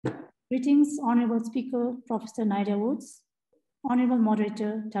Greetings, Honorable Speaker, Professor Ngaire Woods, Honorable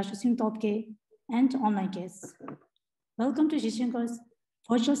Moderator, Dasho Tobgay, and online guests. Welcome to Tshering's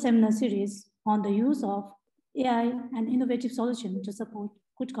virtual seminar series on the use of AI and innovative solutions to support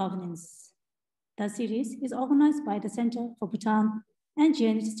good governance. The series is organized by the Center for Bhutan and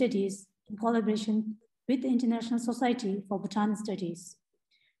GNH Studies in collaboration with the International Society for Bhutan Studies.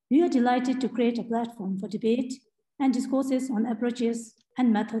 We are delighted to create a platform for debate and discourses on approaches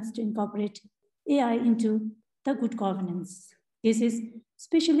and methods to incorporate AI into the good governance. This is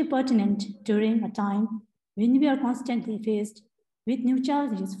especially pertinent during a time when we are constantly faced with new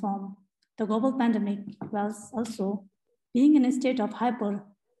challenges from the global pandemic, whilst also being in a state of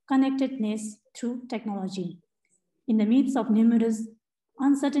hyper-connectedness through technology. In the midst of numerous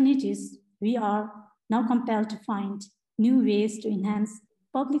uncertainties, we are now compelled to find new ways to enhance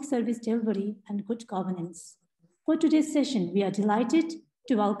public service delivery and good governance. For today's session, we are delighted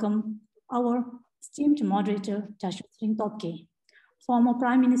to welcome our esteemed moderator, Dasho Tobgay. Former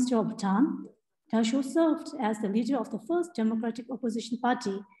Prime Minister of Bhutan, Dasho served as the leader of the first democratic opposition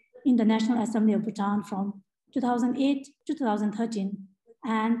party in the National Assembly of Bhutan from 2008 to 2013,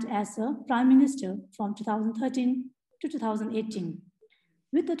 and as a Prime Minister from 2013 to 2018.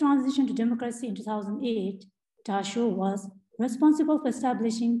 With the transition to democracy in 2008, Dasho was responsible for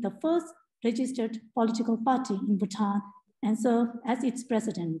establishing the first registered political party in Bhutan and served as its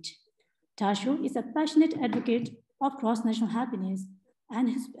president. Dasho is a passionate advocate of cross-national happiness and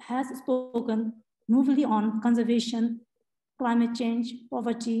has spoken movingly on conservation, climate change,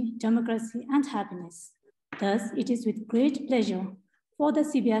 poverty, democracy, and happiness. Thus, it is with great pleasure for the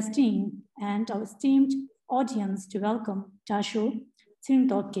CBS team and our esteemed audience to welcome Dasho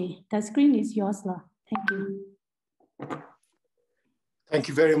Tobgay. The screen is yours, La. Thank you. Thank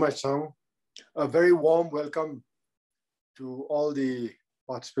you very much, Song. A very warm welcome to all the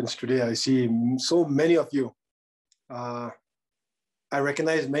participants today. I see so many of you. I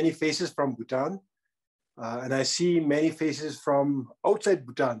recognize many faces from Bhutan, and I see many faces from outside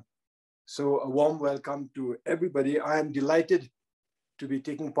Bhutan. So a warm welcome to everybody. I am delighted to be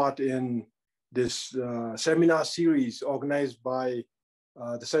taking part in this seminar series organized by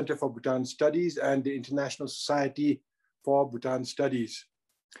the Center for Bhutan Studies and the International Society for Bhutan Studies.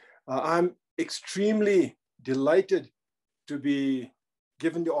 I'm extremely delighted to be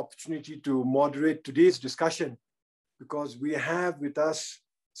given the opportunity to moderate today's discussion because we have with us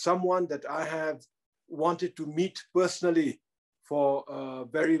someone that I have wanted to meet personally for a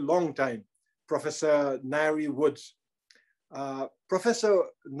very long time, Professor Ngaire Woods. Professor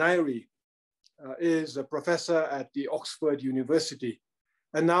Ngaire is a professor at the Oxford University.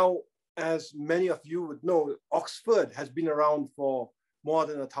 And now, as many of you would know, Oxford has been around for more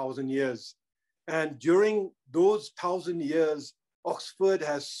than 1,000 years. And during those 1,000 years, Oxford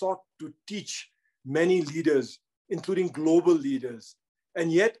has sought to teach many leaders, including global leaders.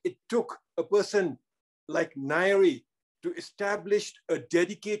 And yet it took a person like Ngaire to establish a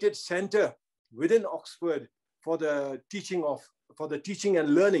dedicated center within Oxford for the teaching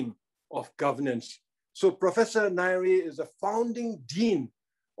and learning of governance. So Professor Ngaire is a founding dean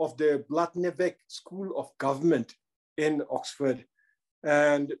of the Blavatnik School of Government in Oxford.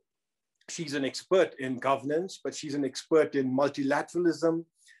 And she's an expert in governance, but she's an expert in multilateralism,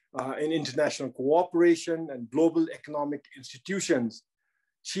 in international cooperation and global economic institutions.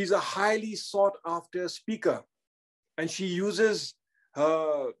 She's a highly sought after speaker, and she uses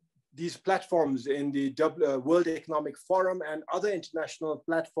these platforms in the World Economic Forum and other international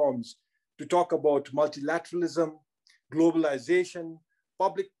platforms to talk about multilateralism, globalization,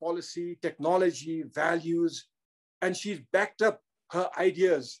 public policy, technology, values, and she's backed up her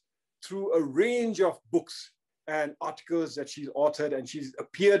ideas through a range of books and articles that she's authored, and she's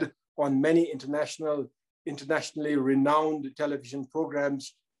appeared on many internationally renowned television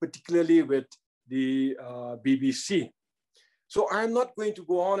programs, particularly with the BBC. So I'm not going to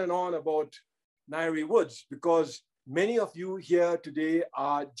go on and on about Ngaire Woods because many of you here today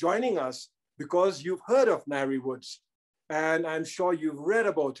are joining us because you've heard of Ngaire Woods, and I'm sure you've read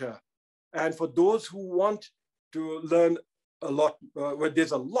about her. And for those who want to learn a lot,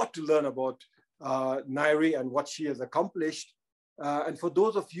 there's a lot to learn about Ngaire and what she has accomplished. And for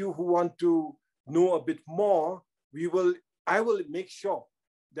those of you who want to know a bit more, I will make sure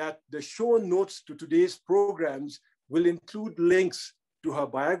that the show notes to today's programs will include links to her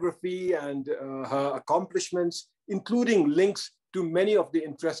biography and her accomplishments, including links to many of the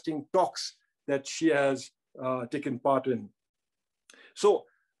interesting talks that she has taken part in. So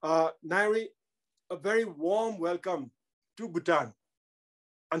Ngaire, a very warm welcome to Bhutan,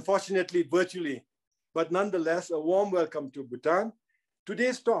 unfortunately virtually, but nonetheless a warm welcome to Bhutan.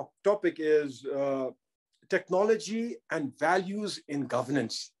 Today's topic is technology and values in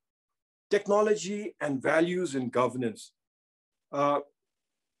governance. Technology and values in governance. I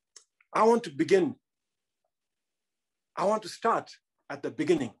want to start at the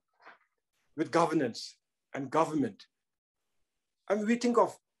beginning with governance and government. I mean, we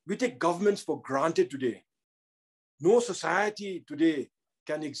take governments for granted today. No society today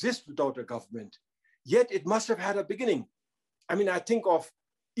can exist without a government, yet it must have had a beginning. I mean, I think of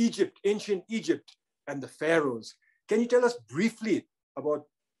Egypt, ancient Egypt, and the pharaohs. Can you tell us briefly about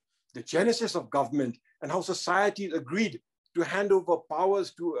the genesis of government and how societies agreed to hand over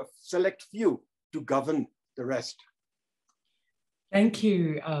powers to a select few to govern the rest? Thank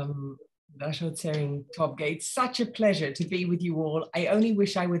you, Dasho, Tshering, Tobgay. It's such a pleasure to be with you all. I only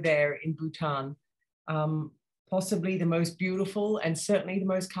wish I were there in Bhutan, possibly the most beautiful and certainly the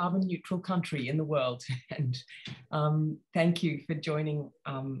most carbon neutral country in the world. And thank you for joining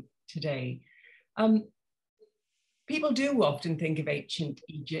today. People do often think of ancient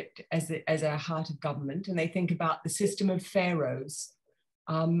Egypt as a heart of government, and they think about the system of pharaohs.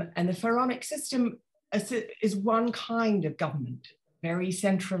 And the pharaonic system is one kind of government, very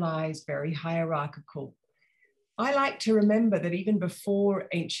centralized, very hierarchical. I like to remember that even before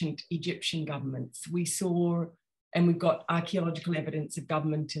ancient Egyptian governments, we saw, and we've got archaeological evidence of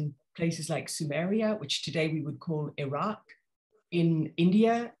government in places like Sumeria, which today we would call Iraq, in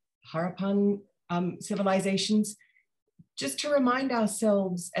India, Harappan civilizations, just to remind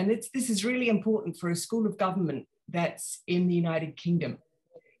ourselves, and this is really important for a school of government that's in the United Kingdom,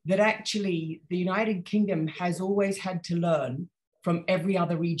 that actually the United Kingdom has always had to learn from every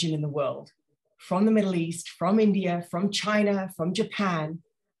other region in the world, from the Middle East, from India, from China, from Japan,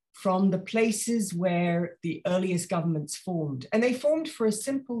 from the places where the earliest governments formed. And they formed for a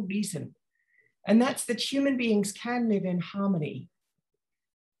simple reason, and that's that human beings can live in harmony.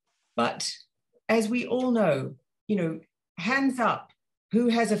 But as we all know, hands up, who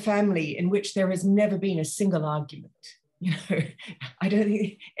has a family in which there has never been a single argument? I don't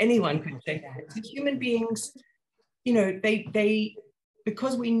think anyone could say that. So human beings,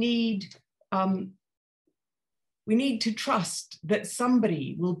 because we need to trust that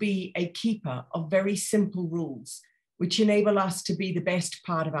somebody will be a keeper of very simple rules, which enable us to be the best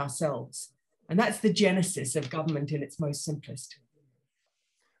part of ourselves. And that's the genesis of government in its most simplest.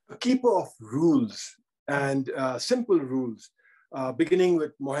 A keeper of rules and simple rules, beginning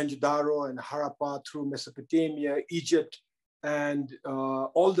with Mohenjo-daro and Harappa through Mesopotamia, Egypt, and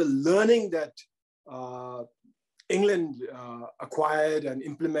all the learning that England acquired and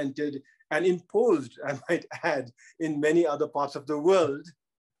implemented and imposed, I might add, in many other parts of the world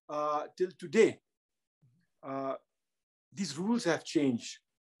till today. These rules have changed.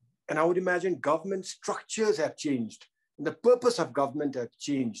 And I would imagine government structures have changed and the purpose of government have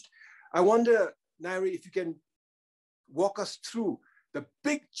changed. I wonder, Ngaire, if you can walk us through the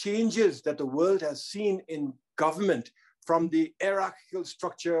big changes that the world has seen in government from the hierarchical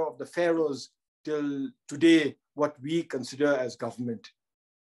structure of the pharaohs till today, what we consider as government.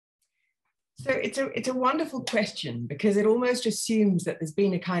 So it's a wonderful question, because it almost assumes that there's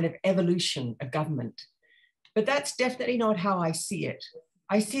been a kind of evolution of government. But that's definitely not how I see it.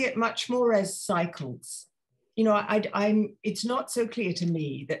 I see it much more as cycles. It's not so clear to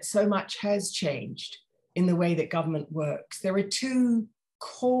me that so much has changed in the way that government works. There are two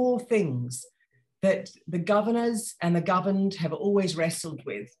core things that the governors and the governed have always wrestled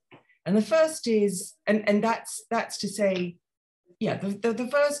with. And the first is, and that's to say, the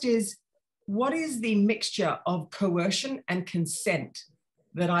first is, what is the mixture of coercion and consent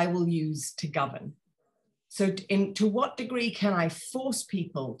that I will use to govern? So to what degree can I force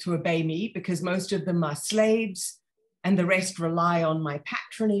people to obey me, because most of them are slaves and the rest rely on my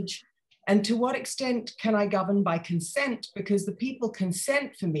patronage? And to what extent can I govern by consent, because the people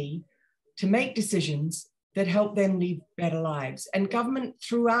consent for me to make decisions that help them lead better lives? And government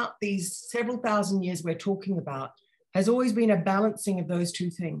throughout these several thousand years we're talking about has always been a balancing of those two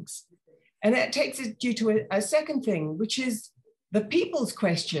things. And that takes us due to a second thing, which is the people's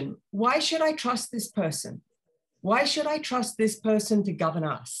question. Why should I trust this person? Why should I trust this person to govern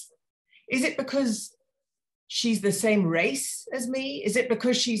us? Is it because she's the same race as me? Is it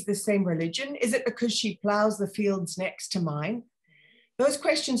because she's the same religion? Is it because she plows the fields next to mine? Those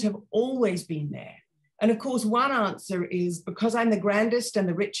questions have always been there. And of course, one answer is because I'm the grandest and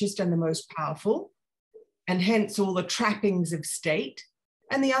the richest and the most powerful, and hence all the trappings of state.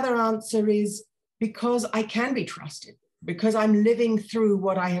 And the other answer is because I can be trusted, because I'm living through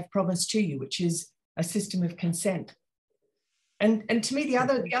what I have promised to you, which is a system of consent. And to me, the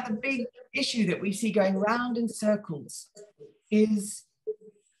other big issue that we see going round in circles is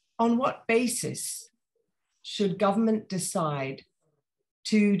on what basis should government decide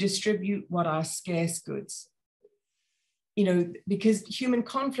to distribute what are scarce goods? You know, because human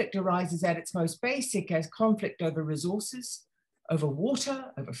conflict arises at its most basic as conflict over resources, over water,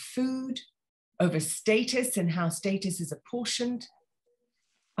 over food, over status and how status is apportioned,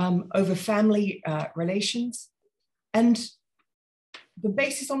 over family relations, and the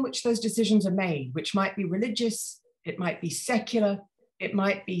basis on which those decisions are made, which might be religious, it might be secular, it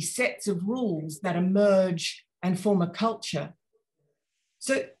might be sets of rules that emerge and form a culture.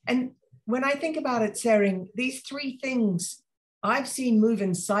 So, and when I think about it, Tshering, these three things I've seen move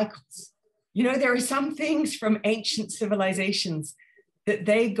in cycles. You know, there are some things from ancient civilizations that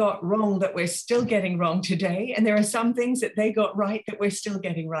they got wrong that we're still getting wrong today. And there are some things that they got right that we're still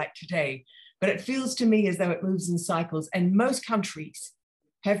getting right today. But it feels to me as though it moves in cycles. And most countries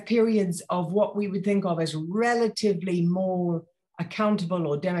have periods of what we would think of as relatively more accountable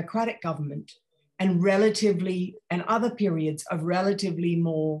or democratic government, and other periods of relatively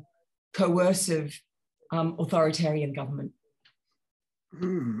more coercive authoritarian government.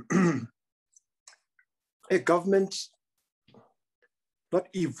 A government not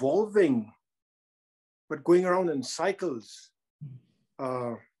evolving, but going around in cycles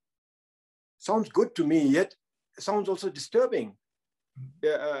sounds good to me, yet it sounds also disturbing.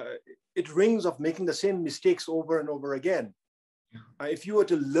 It rings of making the same mistakes over and over again. If you were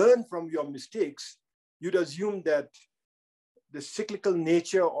to learn from your mistakes, you'd assume that the cyclical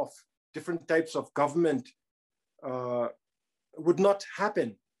nature of different types of government would not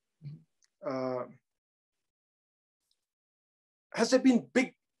happen. Has there been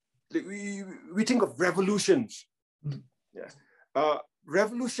big, we think of revolutions. Yeah.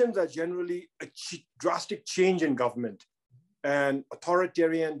 Revolutions are generally a drastic change in government. And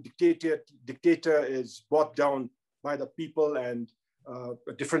authoritarian dictator is brought down by the people, and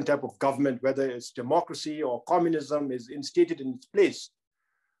a different type of government, whether it's democracy or communism, is instated in its place.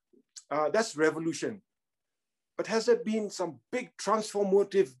 That's revolution. But has there been some big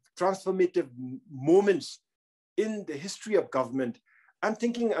transformative moments in the history of government? I'm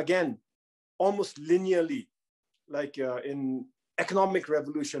thinking again, almost linearly, like in economic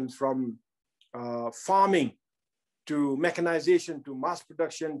revolutions, from farming to mechanization to mass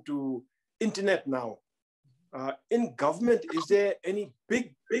production to internet now. In government, is there any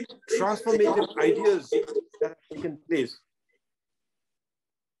big transformative ideas that have taken place?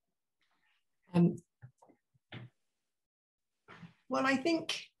 Well, I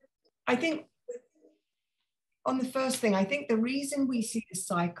think on the first thing, I think the reason we see the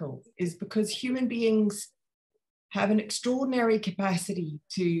cycle is because human beings have an extraordinary capacity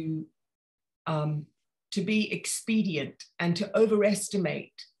to be expedient and to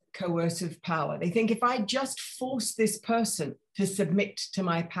overestimate coercive power. They think, if I just force this person to submit to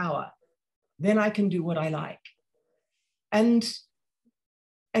my power, then I can do what I like. And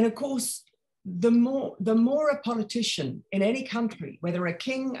of course, the more a politician in any country, whether a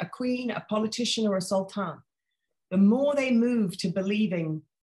king, a queen, a politician, or a sultan, the more they move to believing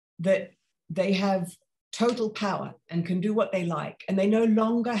that they have total power and can do what they like, and they no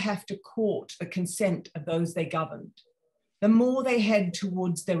longer have to court the consent of those they governed, the more they head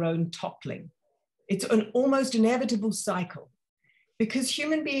towards their own toppling. It's an almost inevitable cycle, because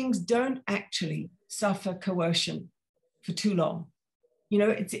human beings don't actually suffer coercion for too long. You know,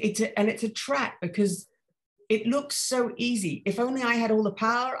 it's a trap, because it looks so easy. If only I had all the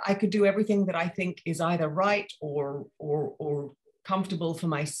power, I could do everything that I think is either right or comfortable for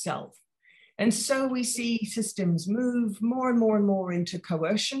myself. And so we see systems move more and more and more into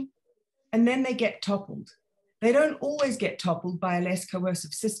coercion, and then they get toppled. They don't always get toppled by a less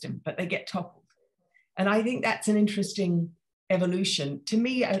coercive system, but they get toppled. And I think that's an interesting evolution. To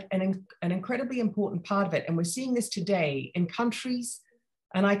me, an incredibly important part of it, and we're seeing this today in countries,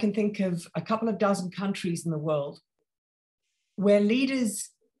 and I can think of a couple of dozen countries in the world where leaders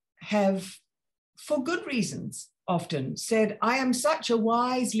have, for good reasons, often said, I am such a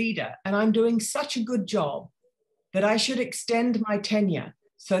wise leader and I'm doing such a good job that I should extend my tenure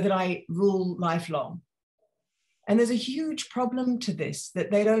so that I rule lifelong. And there's a huge problem to this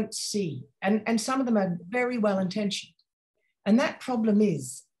that they don't see. And some of them are very well-intentioned. And that problem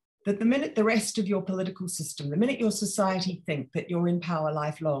is that the minute the rest of your political system, the minute your society think that you're in power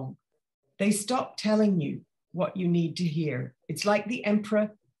lifelong, they stop telling you what you need to hear. It's like the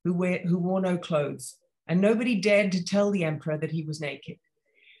emperor who wore no clothes, and nobody dared to tell the emperor that he was naked.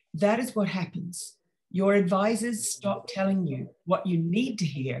 That is what happens. Your advisors stop telling you what you need to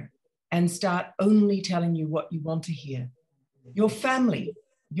hear and start only telling you what you want to hear. Your family,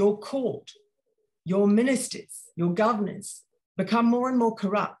 your court, your ministers, your governors become more and more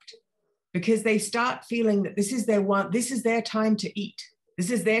corrupt because they start feeling that this is their time to eat.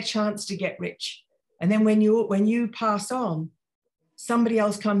 This is their chance to get rich. And then when you pass on, somebody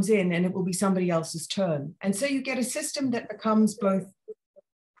else comes in and it will be somebody else's turn. And so you get a system that becomes both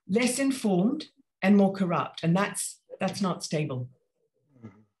less informed and more corrupt. And that's not stable.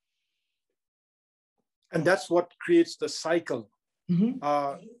 And that's what creates the cycle. Mm-hmm.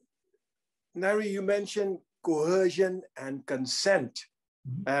 Ngaire, you mentioned coercion and consent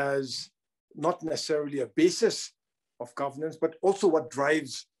as not necessarily a basis of governance, but also what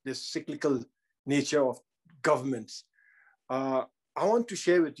drives this cyclical nature of governments. I want to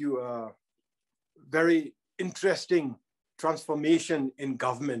share with you a very interesting transformation in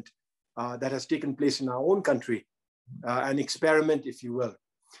government that has taken place in our own country, an experiment, if you will.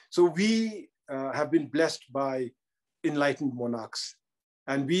 So we have been blessed by enlightened monarchs,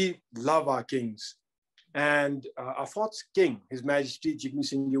 and we love our kings. And our fourth king, His Majesty Jigme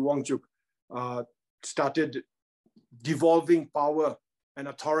Singye Wangchuk, started devolving power and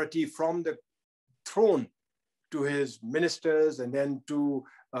authority from the throne to his ministers and then to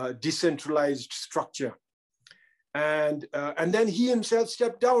decentralized structure. And then he himself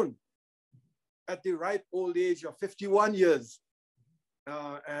stepped down at the ripe old age of 51 years.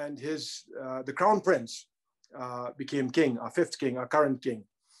 And the crown prince became king, our fifth king, our current king.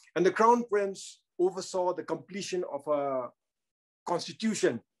 And the crown prince oversaw the completion of a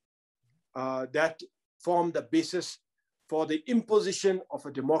constitution that formed the basis for the imposition of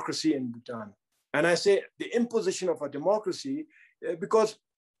a democracy in Bhutan. And I say the imposition of a democracy because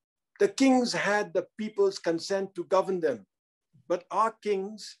the kings had the people's consent to govern them. But our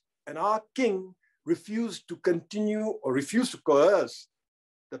kings and our king refused to continue or refused to coerce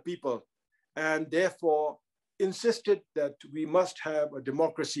the people, and therefore insisted that we must have a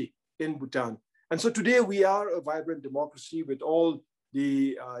democracy in Bhutan. And so today we are a vibrant democracy with all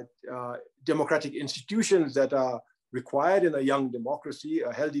the democratic institutions that are required in a young democracy,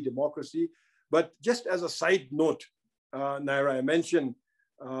 a healthy democracy. But just as a side note, Ngaire, I mentioned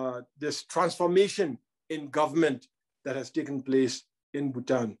this transformation in government that has taken place in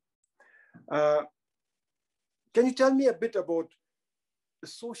Bhutan. Can you tell me a bit about the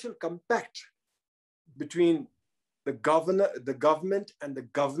social compact between the government and the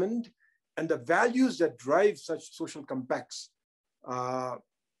governed, and the values that drive such social compacts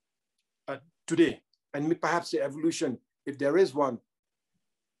today, and perhaps the evolution, if there is one?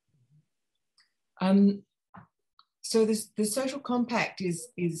 So the social compact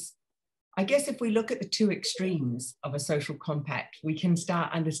is, I guess if we look at the two extremes of a social compact, we can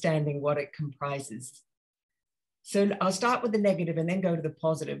start understanding what it comprises. So I'll start with the negative and then go to the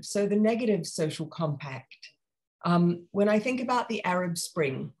positive. So the negative social compact, when I think about the Arab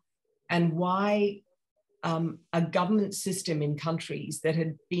Spring and why a government system in countries that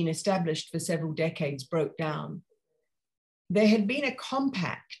had been established for several decades broke down, there had been a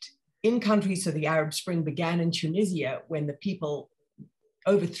compact in countries. So the Arab Spring began in Tunisia when the people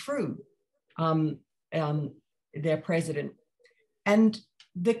overthrew their president. And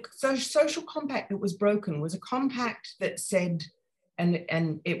the social compact that was broken was a compact that said,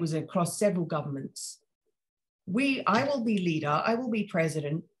 and it was across several governments, I will be leader, I will be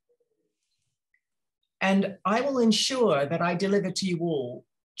president, and I will ensure that I deliver to you all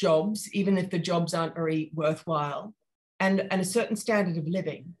jobs, even if the jobs aren't very worthwhile, and a certain standard of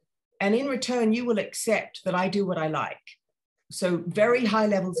living. And in return, you will accept that I do what I like. So very high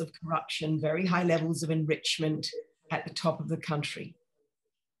levels of corruption, very high levels of enrichment at the top of the country.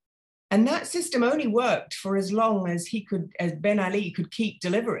 And that system only worked for as long as as Ben Ali could keep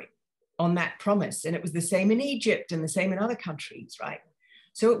delivering on that promise. And it was the same in Egypt and the same in other countries, right?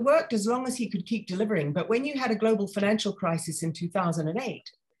 So it worked as long as he could keep delivering. But when you had a global financial crisis in 2008,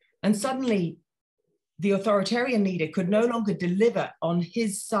 and suddenly the authoritarian leader could no longer deliver on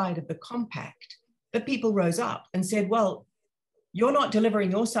his side of the compact, the people rose up and said, well, you're not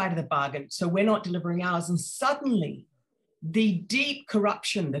delivering your side of the bargain, so we're not delivering ours. And suddenly the deep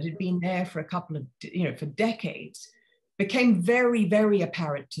corruption that had been there for for decades became very, very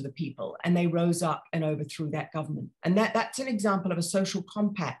apparent to the people, and they rose up and overthrew that government. And that's an example of a social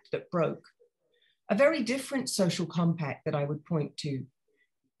compact that broke. A very different social compact that I would point to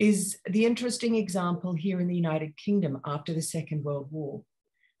is the interesting example here in the United Kingdom after the Second World War,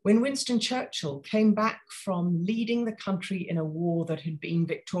 when Winston Churchill came back from leading the country in a war that had been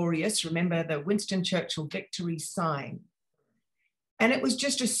victorious. Remember the Winston Churchill victory sign. And it was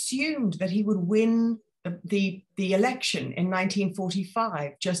just assumed that he would win the election in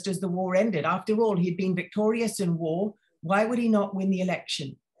 1945, just as the war ended. After all, he'd been victorious in war. Why would he not win the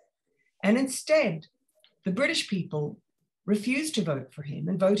election? And instead, the British people refused to vote for him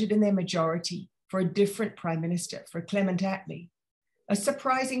and voted in their majority for a different prime minister, for Clement Attlee. A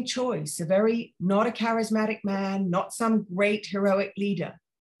surprising choice, not a charismatic man, not some great heroic leader,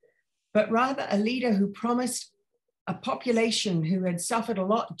 but rather a leader who promised a population who had suffered a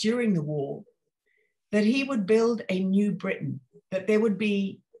lot during the war that he would build a new Britain, that there would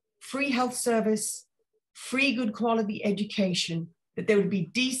be free health service, free good quality education, that there would be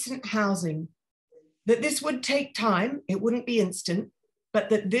decent housing, that this would take time, it wouldn't be instant, but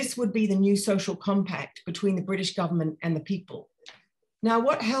that this would be the new social compact between the British government and the people. Now,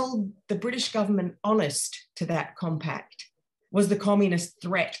 what held the British government honest to that compact was the communist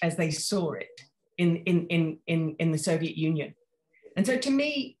threat as they saw it in the Soviet Union. And so to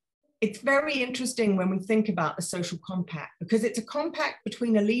me, it's very interesting when we think about the social compact, because it's a compact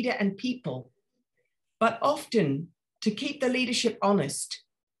between a leader and people. But often, to keep the leadership honest,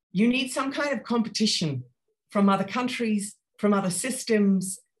 you need some kind of competition from other countries, from other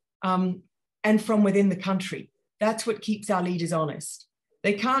systems, and from within the country. That's what keeps our leaders honest.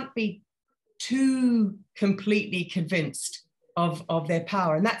 They can't be too completely convinced of their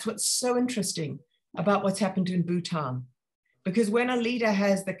power. And that's what's so interesting about what's happened in Bhutan. Because when a leader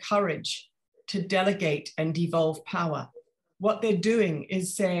has the courage to delegate and devolve power, what they're doing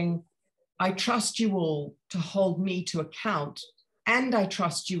is saying, I trust you all to hold me to account, and I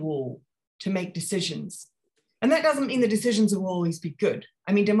trust you all to make decisions. And that doesn't mean the decisions will always be good.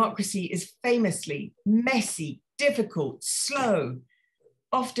 I mean, democracy is famously messy, difficult, slow,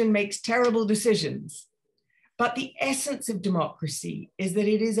 often makes terrible decisions. But the essence of democracy is that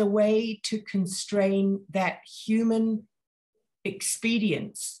it is a way to constrain that human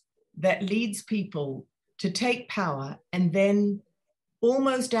expedience that leads people to take power and then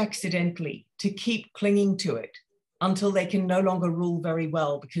almost accidentally to keep clinging to it until they can no longer rule very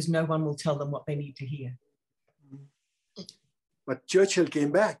well because no one will tell them what they need to hear. But Churchill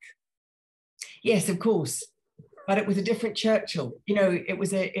came back. Yes, of course. But it was a different Churchill. You know, it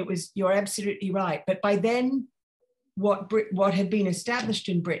was, you're absolutely right. But by then, what had been established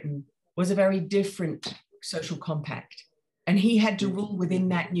in Britain was a very different social compact. And he had to rule within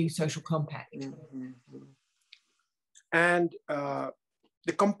that new social compact. And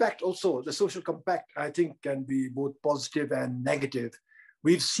the compact also, the social compact, I think can be both positive and negative.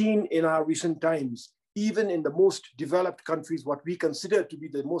 We've seen in our recent times, even in the most developed countries, what we consider to be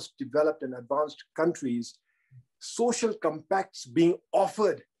the most developed and advanced countries, social compacts being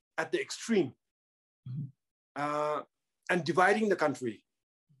offered at the extreme and dividing the country,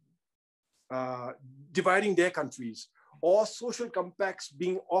 dividing their countries, or social compacts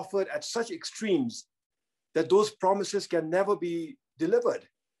being offered at such extremes that those promises can never be delivered.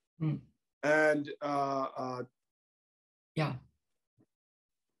 And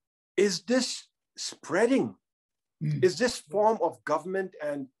is this spreading? Is this form of government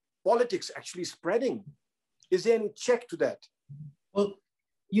and politics actually spreading? Is there any check to that? Well,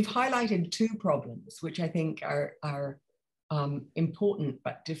 you've highlighted two problems, which I think are important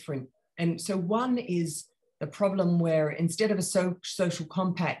but different. And so one is the problem where instead of a social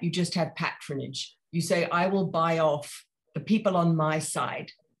compact, you just have patronage. You say, I will buy off the people on my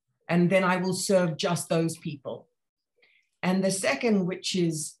side, and then I will serve just those people. And the second, which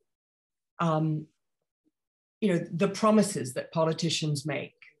is, the promises that politicians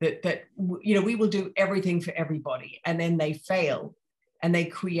make, that we will do everything for everybody, and then they fail, and they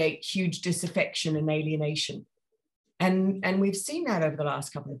create huge disaffection and alienation. And we've seen that over the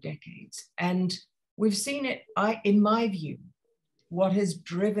last couple of decades. And we've seen it, in my view, what has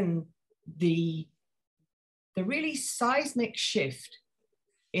driven the really seismic shift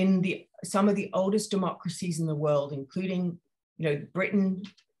in some of the oldest democracies in the world, including, Britain,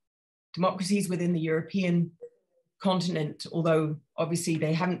 democracies within the European continent, although obviously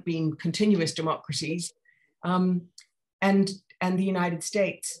they haven't been continuous democracies, and the United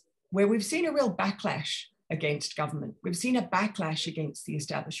States, where we've seen a real backlash against government. We've seen a backlash against the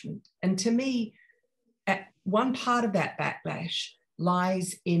establishment. And to me, one part of that backlash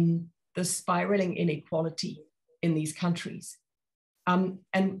lies in the spiraling inequality in these countries. And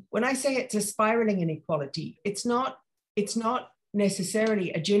when I say it's a spiraling inequality, it's not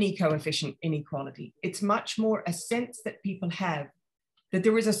necessarily a Gini coefficient inequality. It's much more a sense that people have that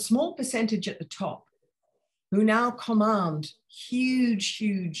there is a small percentage at the top who now command huge,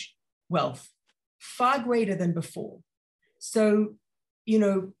 huge wealth, far greater than before. So,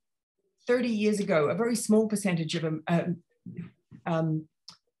 30 years ago, a very small percentage of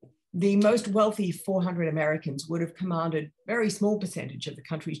the most wealthy 400 Americans would have commanded a very small percentage of the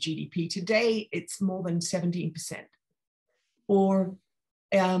country's GDP. Today, it's more than 17%. Or,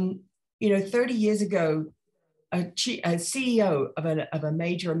 30 years ago, CEO of a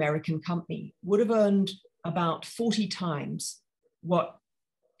major American company would have earned about 40 times what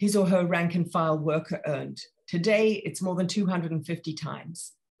his or her rank and file worker earned. Today, it's more than 250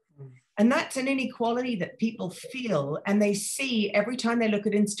 times. And that's an inequality that people feel and they see every time they look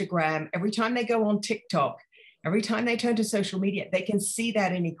at Instagram, every time they go on TikTok, every time they turn to social media, they can see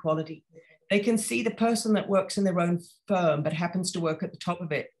that inequality. They can see the person that works in their own firm but happens to work at the top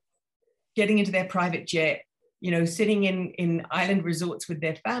of it, getting into their private jet, you know, sitting in island resorts with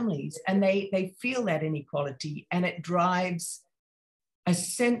their families, and they feel that inequality, and it drives a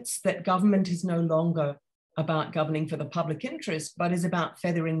sense that government is no longer about governing for the public interest, but is about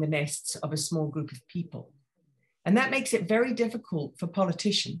feathering the nests of a small group of people. And that makes it very difficult for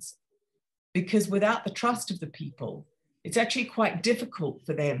politicians, because without the trust of the people, it's actually quite difficult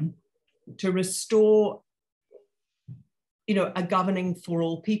for them to restore, you know, a governing for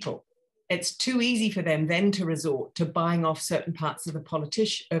all people. It's too easy for them then to resort to buying off certain parts of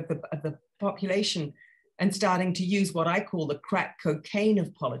the population and starting to use what I call the crack cocaine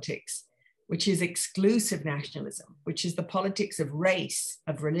of politics, which is exclusive nationalism, which is the politics of race,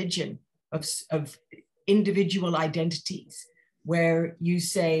 of religion, of individual identities, where you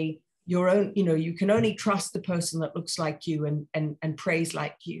say your own, you know, you can only trust the person that looks like you and prays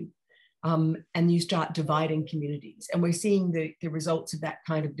like you, and you start dividing communities. And we're seeing the results of that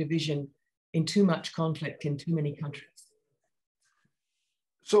kind of division in too much conflict in too many countries.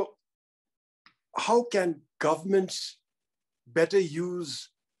 So how can governments better use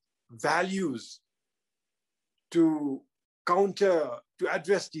values to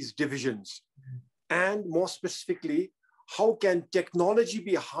address these divisions? And more specifically, how can technology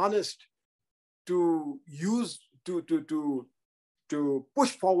be harnessed to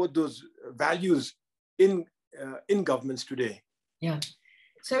push forward those values in governments today? Yeah,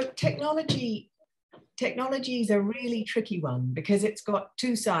 so technology is a really tricky one because it's got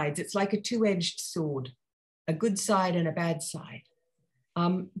two sides. It's like a two-edged sword, a good side and a bad side.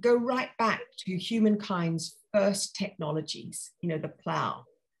 Go right back to humankind's first technologies, you know, the plow,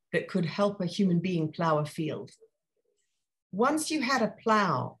 that could help a human being plow a field. Once you had a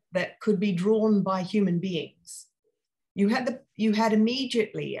plow that could be drawn by human beings, you had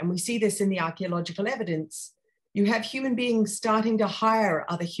immediately, and we see this in the archaeological evidence, you have human beings starting to hire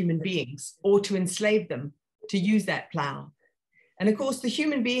other human beings or to enslave them to use that plow. And of course, the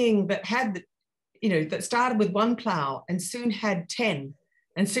human being that had, you know, that started with one plow and soon had 10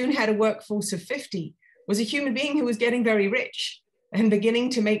 and soon had a workforce of 50 was a human being who was getting very rich and beginning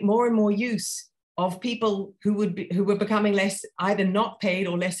to make more and more use of people who were becoming less, either not paid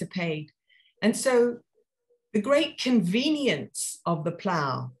or lesser paid. And so the great convenience of the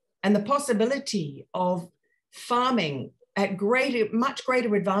plow and the possibility of farming at much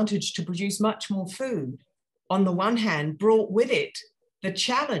greater advantage to produce much more food, on the one hand, brought with it the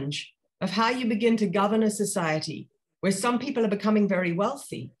challenge of how you begin to govern a society where some people are becoming very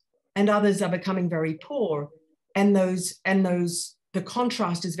wealthy and others are becoming very poor, and the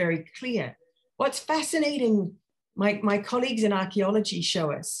contrast is very clear. What's fascinating, my colleagues in archaeology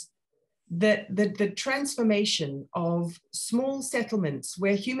show us that the transformation of small settlements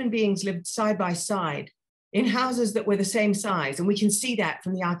where human beings lived side by side in houses that were the same size, and we can see that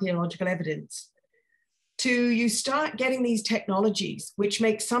from the archaeological evidence, to you start getting these technologies which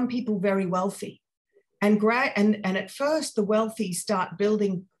make some people very wealthy. And at first, the wealthy start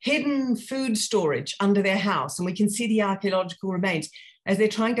building hidden food storage under their house, and we can see the archaeological remains as they're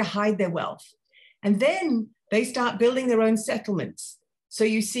trying to hide their wealth. And then they start building their own settlements. So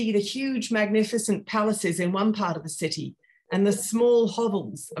you see the huge, magnificent palaces in one part of the city and the small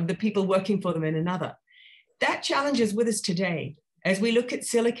hovels of the people working for them in another. That challenge is with us today as we look at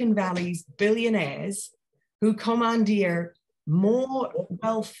Silicon Valley's billionaires who commandeer more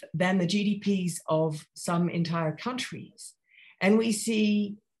wealth than the GDPs of some entire countries. And we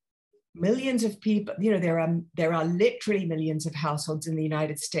see millions of people, you know, there are literally millions of households in the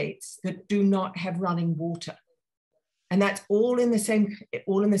United States that do not have running water. And that's all in the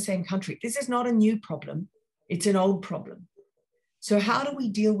same country. This is not a new problem, it's an old problem. So how do we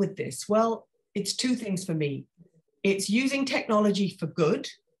deal with this? Well, it's two things for me. It's using technology for good,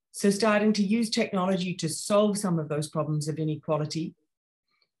 so starting to use technology to solve some of those problems of inequality,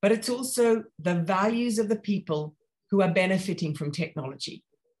 but it's also the values of the people who are benefiting from technology,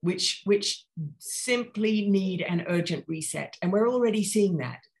 which simply need an urgent reset. And we're already seeing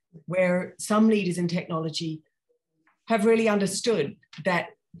that, where some leaders in technology have really understood that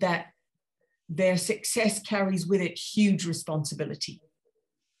their success carries with it huge responsibility.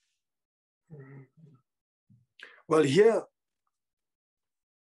 Well, here,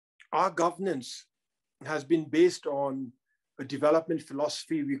 our governance has been based on a development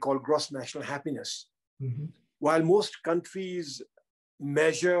philosophy we call gross national happiness. Mm-hmm. While most countries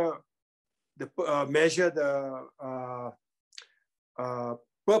measure the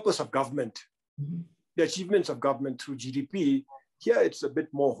purpose of government, mm-hmm. the achievements of government through GDP, here it's a bit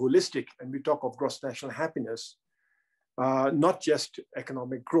more holistic, and we talk of gross national happiness, not just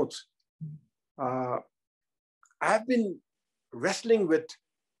economic growth. I've been wrestling with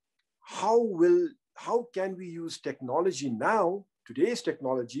how can we use technology now, today's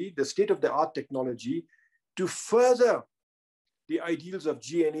technology, the state-of-the-art technology, to further the ideals of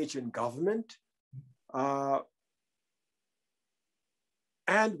GNH in government,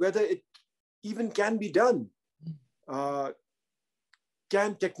 and whether it even can be done.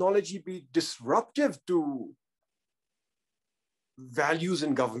 Can technology be disruptive to values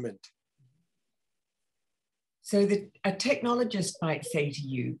in government? So a technologist might say to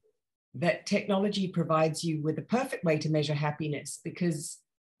you that technology provides you with the perfect way to measure happiness, because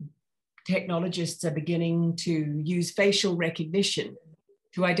technologists are beginning to use facial recognition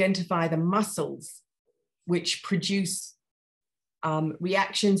to identify the muscles which produce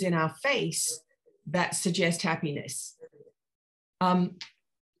reactions in our face that suggest happiness. I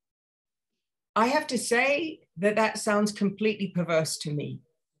have to say that sounds completely perverse to me,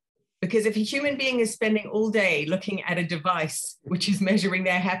 because if a human being is spending all day looking at a device which is measuring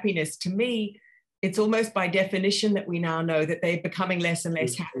their happiness, to me, it's almost by definition that we now know that they're becoming less and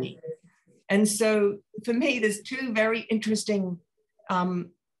less happy. And so for me, there's two very interesting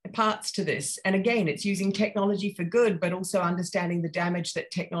parts to this. And again, it's using technology for good, but also understanding the damage that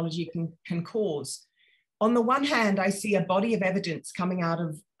technology can cause. On the one hand, I see a body of evidence coming out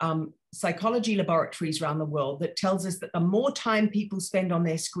of psychology laboratories around the world that tells us that the more time people spend on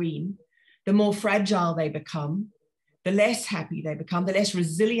their screen, the more fragile they become, the less happy they become, the less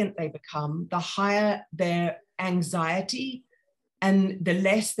resilient they become, the higher their anxiety, and the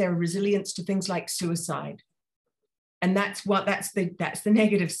less their resilience to things like suicide. And that's the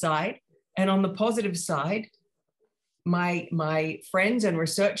negative side. And on the positive side, my friends and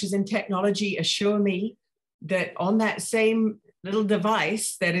researchers in technology assure me that on that same little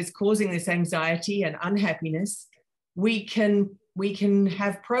device that is causing this anxiety and unhappiness, we can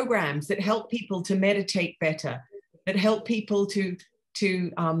have programs that help people to meditate better, that help people to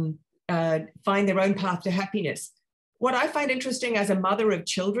find their own path to happiness. What I find interesting as a mother of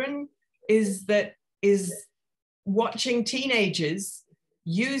children is watching teenagers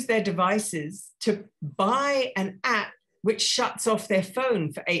use their devices to buy an app which shuts off their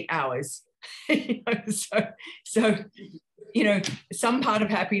phone for 8 hours. So some part of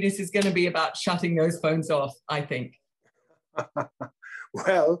happiness is going to be about shutting those phones off, I think.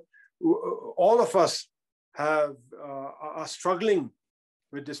 Well, all of us are struggling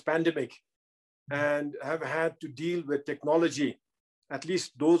with this pandemic and have had to deal with technology. At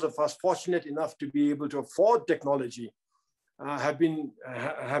least those of us fortunate enough to be able to afford technology have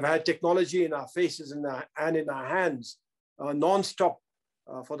had technology in our faces and in our hands non-stop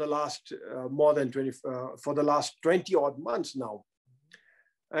for the last for the last 20 odd months now.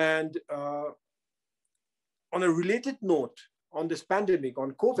 And on a related note, on this pandemic,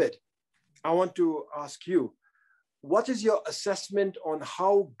 on COVID, I want to ask you, what is your assessment on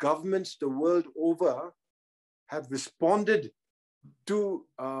how governments the world over have responded to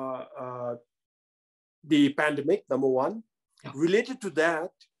the pandemic, number one? Yeah. Related to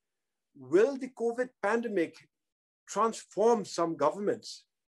that, will the COVID pandemic transform some governments?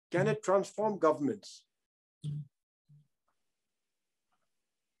 Can it transform governments?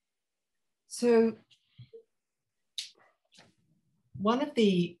 So one of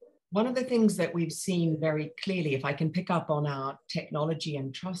the things that we've seen very clearly, if I can pick up on our technology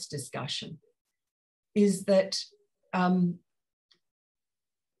and trust discussion, is that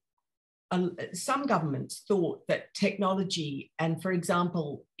some governments thought that technology, and for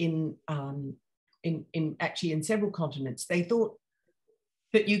example, in several continents, they thought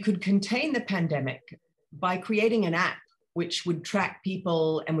that you could contain the pandemic by creating an app which would track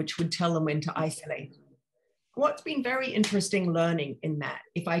people and which would tell them when to isolate. What's been very interesting learning in that,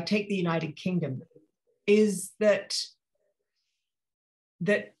 if I take the United Kingdom, is that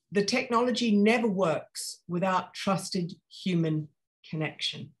the technology never works without trusted human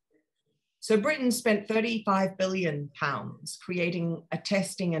connection. So Britain spent £35 billion creating a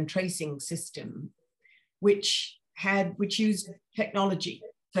testing and tracing system which used technology.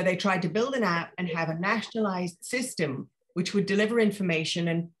 So they tried to build an app and have a nationalized system which would deliver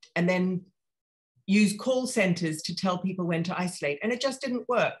information and then use call centers to tell people when to isolate. And it just didn't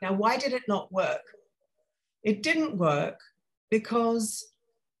work. Now, why did it not work? It didn't work because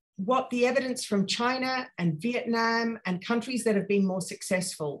what the evidence from China and Vietnam and countries that have been more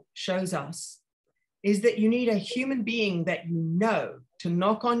successful shows us is that you need a human being that you know to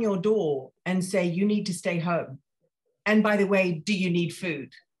knock on your door and say, you need to stay home. And by the way, do you need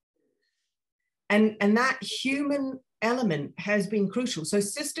food? And that human element has been crucial. So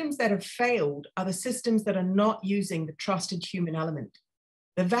systems that have failed are the systems that are not using the trusted human element.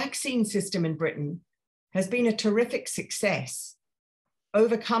 The vaccine system in Britain has been a terrific success,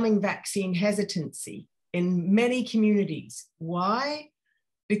 overcoming vaccine hesitancy in many communities. Why?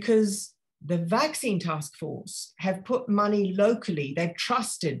 Because the vaccine task force have put money locally. They've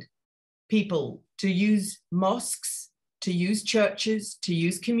trusted people to use mosques, to use churches, to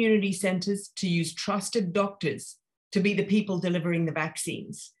use community centers, to use trusted doctors to be the people delivering the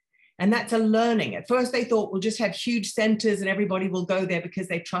vaccines. And that's a learning. At first they thought we'll just have huge centers and everybody will go there because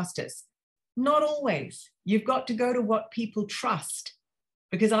they trust us. Not always. You've got to go to what people trust,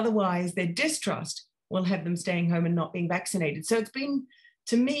 because otherwise their distrust will have them staying home and not being vaccinated. So it's been,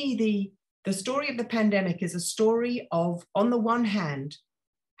 to me, the story of the pandemic is a story of, on the one hand,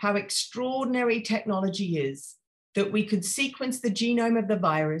 how extraordinary technology is, that we could sequence the genome of the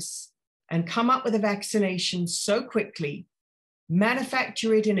virus and come up with a vaccination so quickly,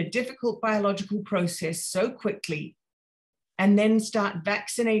 manufacture it in a difficult biological process so quickly, and then start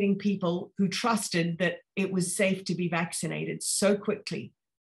vaccinating people who trusted that it was safe to be vaccinated so quickly.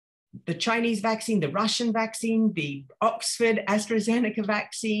 The Chinese vaccine, the Russian vaccine, the Oxford AstraZeneca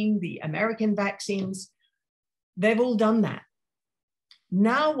vaccine, the American vaccines, they've all done that.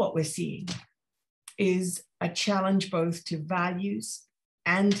 Now what we're seeing is a challenge both to values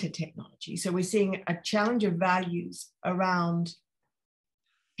and to technology. So we're seeing a challenge of values around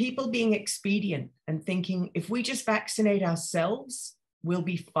people being expedient and thinking, if we just vaccinate ourselves, we'll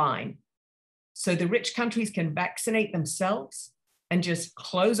be fine. So the rich countries can vaccinate themselves and just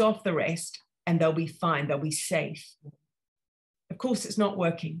close off the rest, and they'll be fine, they'll be safe. Of course, it's not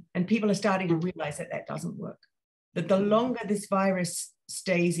working. And people are starting to realize that that doesn't work. That the longer this virus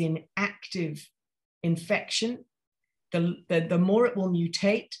stays in active infection, the more it will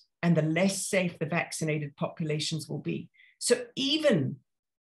mutate and the less safe the vaccinated populations will be. So even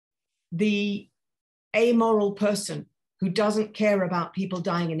the amoral person who doesn't care about people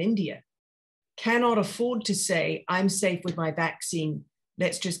dying in India cannot afford to say, I'm safe with my vaccine,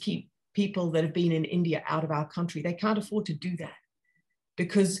 let's just keep people that have been in India out of our country. They can't afford to do that,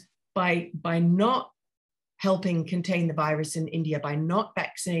 because by not helping contain the virus in India, by not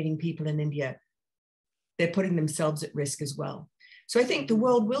vaccinating people in India, they're putting themselves at risk as well. So I think the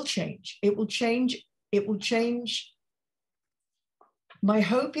world will change. It will change. It will change. My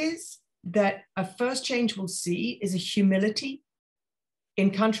hope is that a first change we'll see is a humility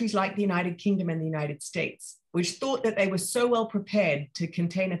in countries like the United Kingdom and the United States, which thought that they were so well prepared to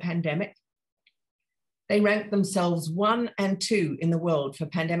contain a pandemic. They ranked themselves 1 and 2 in the world for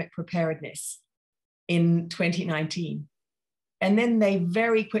pandemic preparedness in 2019. And then they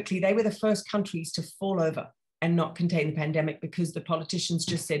very quickly, they were the first countries to fall over and not contain the pandemic because the politicians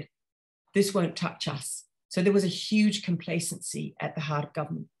just said, this won't touch us. So there was a huge complacency at the heart of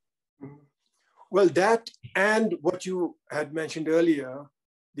government. Well, that and what you had mentioned earlier,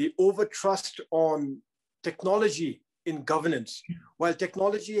 the overtrust on technology in governance. While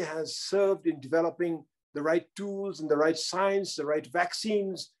technology has served in developing the right tools and the right science, the right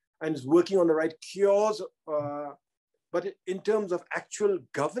vaccines, and is working on the right cures, but in terms of actual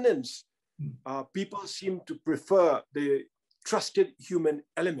governance, people seem to prefer the trusted human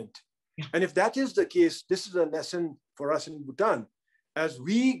element. Yeah. And if that is the case, this is a lesson for us in Bhutan, as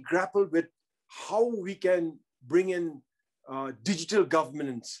we grapple with how we can bring in digital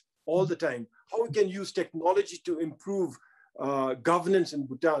governance all the time, how we can use technology to improve governance in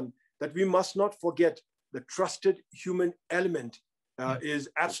Bhutan, that we must not forget the trusted human element is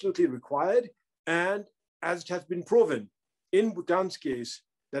absolutely required. And as it has been proven in Bhutan's case,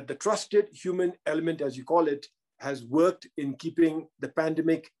 that the trusted human element, as you call it, has worked in keeping the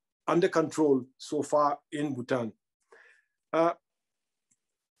pandemic under control so far in Bhutan. But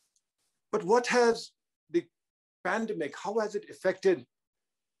what has the pandemic, how has it affected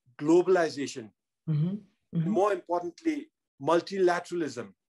globalization? More importantly,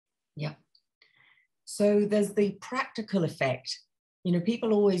 multilateralism? Yeah. So there's the practical effect. You know,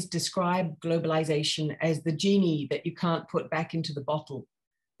 people always describe globalization as the genie that you can't put back into the bottle.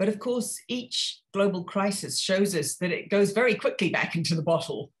 But of course, each global crisis shows us that it goes very quickly back into the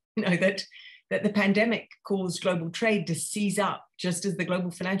bottle. You know, that the pandemic caused global trade to seize up, just as the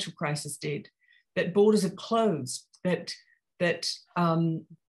global financial crisis did, that borders are closed, that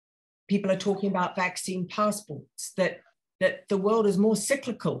people are talking about vaccine passports, that the world is more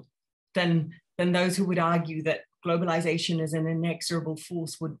cyclical than those who would argue that globalization is an inexorable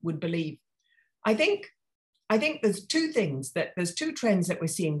force would believe. I think there's two trends that we're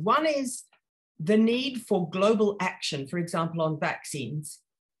seeing. One is the need for global action, for example, on vaccines,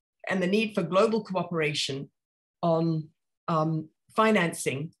 and the need for global cooperation on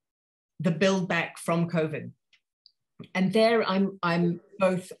financing the build back from COVID. And there I'm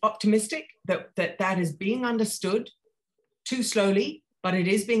both optimistic that is being understood too slowly, but it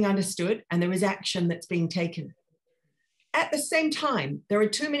is being understood and there is action that's being taken. At the same time, there are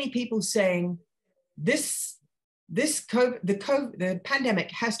too many people saying the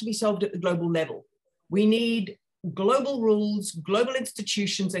pandemic has to be solved at the global level. We need global rules, global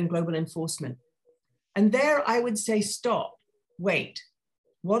institutions, and global enforcement. And there I would say, stop, wait.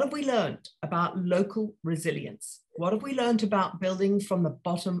 What have we learned about local resilience? What have we learned about building from the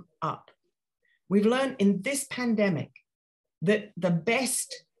bottom up? We've learned in this pandemic that the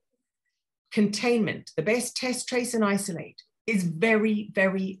best containment, the best test, trace, and isolate is very,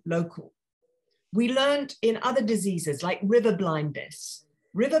 very local. We learned in other diseases like river blindness.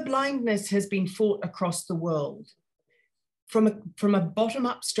 River blindness has been fought across the world from a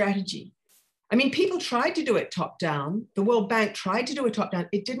bottom-up strategy. I mean, people tried to do it top-down. The World Bank tried to do it top-down.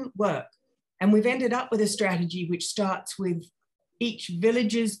 It didn't work. And we've ended up with a strategy which starts with each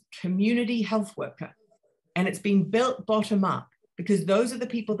village's community health worker. And it's been built bottom-up because those are the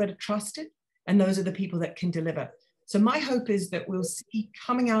people that are trusted and those are the people that can deliver. So my hope is that we'll see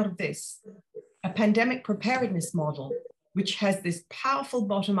coming out of this a pandemic preparedness model which has this powerful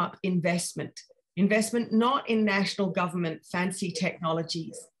bottom-up investment not in national government fancy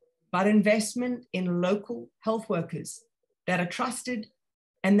technologies, but investment in local health workers that are trusted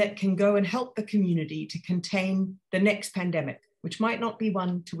and that can go and help the community to contain the next pandemic, which might not be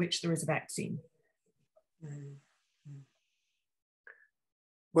one to which there is a vaccine.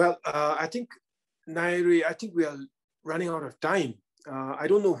 Well, I think, Ngaire, we are running out of time. I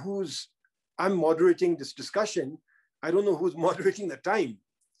don't know I'm moderating this discussion. I don't know who's moderating the time.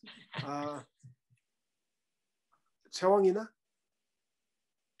 Tsawangina,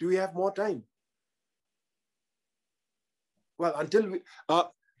 do we have more time? Well, until we,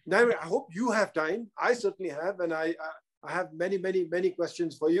 Ngaire, I hope you have time. I certainly have, and I have many, many, many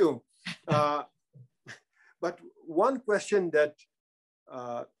questions for you. But one question that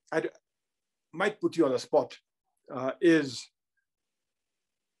I might put you on the spot is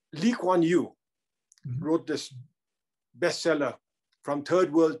Lee Kuan Yew wrote this bestseller, From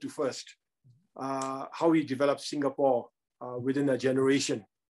Third World to First, how he developed Singapore within a generation.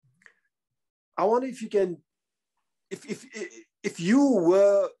 I wonder if you can, if you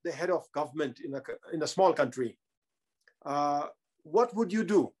were the head of government in a small country, what would you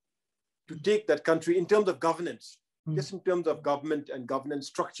do to take that country in terms of governance, just in terms of government and governance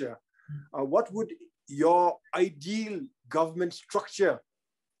structure? What would your ideal government structure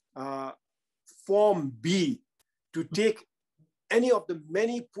form be to take any of the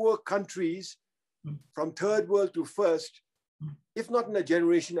many poor countries from third world to first, if not in a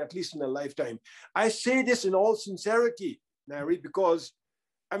generation, at least in a lifetime? I say this in all sincerity, Ngaire, because,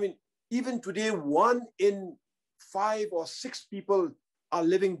 I mean, even today, 1 in 5 or 6 people are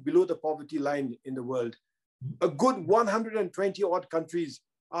living below the poverty line in the world. A good 120 odd countries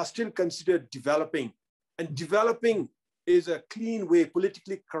are still considered developing. And developing is a clean way,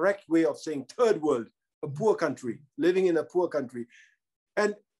 politically correct way of saying third world, a poor country, living in a poor country.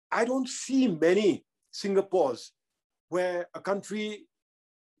 And I don't see many Singapores where a country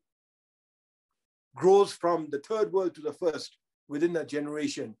grows from the third world to the first within a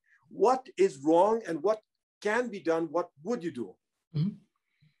generation. What is wrong and what can be done? What would you do?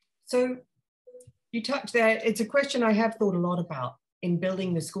 So you touched there, it's a question I have thought a lot about in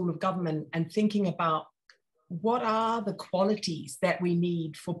building the School of Government and thinking about what are the qualities that we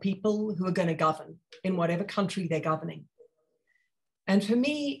need for people who are going to govern in whatever country they're governing. And for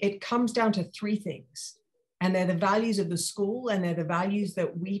me, it comes down to 3 things. And they're the values of the school, and they're the values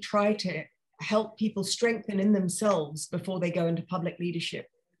that we try to help people strengthen in themselves before they go into public leadership.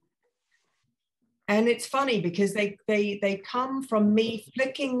 And it's funny because they come from me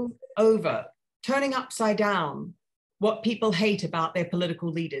flicking over, turning upside down what people hate about their political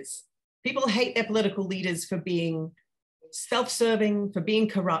leaders. People hate their political leaders for being self-serving, for being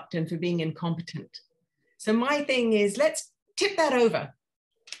corrupt, and for being incompetent. So my thing is, let's tip that over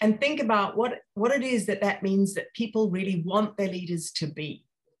and think about what it is that means that people really want their leaders to be.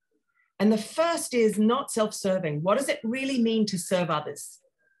 And the first is not self-serving. What does it really mean to serve others?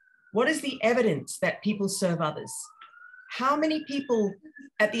 What is the evidence that people serve others? How many people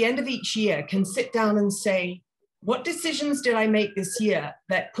at the end of each year can sit down and say, what decisions did I make this year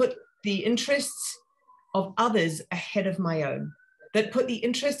that put the interests of others ahead of my own, that put the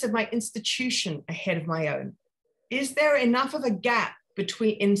interests of my institution ahead of my own? Is there enough of a gap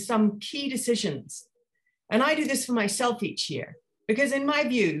in some key decisions? And I do this for myself each year, because in my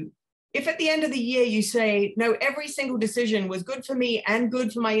view, if at the end of the year you say, no, every single decision was good for me and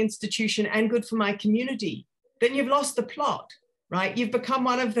good for my institution and good for my community, then you've lost the plot, right? You've become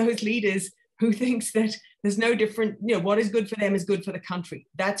one of those leaders who thinks that there's no different, what is good for them is good for the country.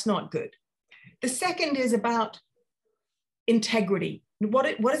 That's not good. The second is about integrity. What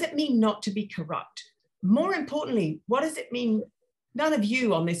does it mean not to be corrupt? More importantly, what does it mean? None of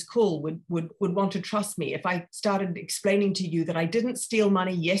you on this call would want to trust me if I started explaining to you that I didn't steal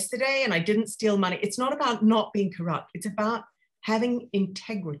money yesterday and I didn't steal money. It's not about not being corrupt. It's about having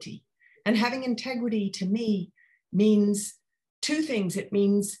integrity. And having integrity to me means two things. It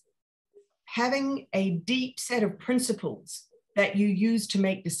means having a deep set of principles that you use to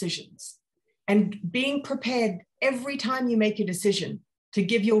make decisions, and being prepared every time you make a decision to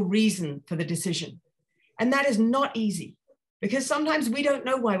give your reason for the decision. And that is not easy, because sometimes we don't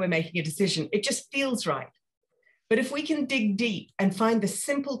know why we're making a decision. It just feels right. But if we can dig deep and find the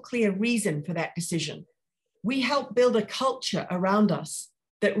simple, clear reason for that decision, we help build a culture around us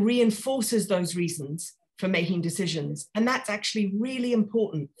that reinforces those reasons for making decisions. And that's actually really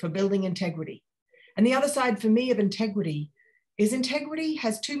important for building integrity. And the other side for me of integrity is integrity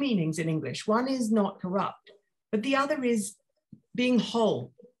has two meanings in English. One is not corrupt, but the other is being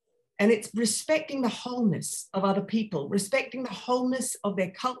whole. And it's respecting the wholeness of other people, respecting the wholeness of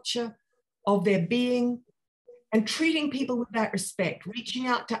their culture, of their being, and treating people with that respect, reaching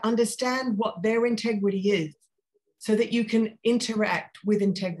out to understand what their integrity is so that you can interact with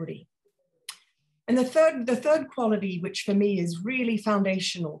integrity. And the third quality, which for me is really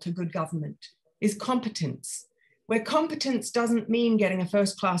foundational to good government, is competence, where competence doesn't mean getting a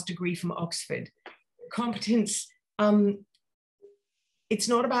first-class degree from Oxford. Competence, it's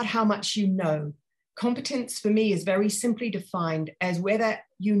not about how much you know. Competence for me is very simply defined as whether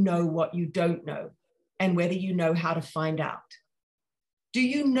you know what you don't know and whether you know how to find out. Do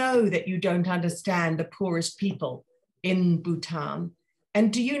you know that you don't understand the poorest people in Bhutan?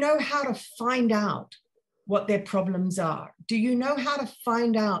 And do you know how to find out what their problems are? Do you know how to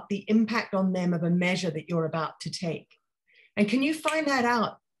find out the impact on them of a measure that you're about to take? And can you find that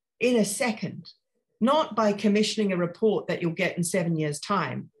out in a second? Not by commissioning a report that you'll get in 7 years'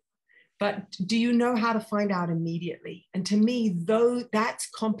 time, but do you know how to find out immediately? And to me, though, that's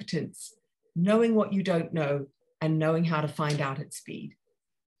competence, knowing what you don't know and knowing how to find out at speed.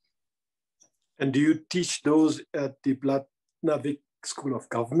 And do you teach those at the Blavatnik School of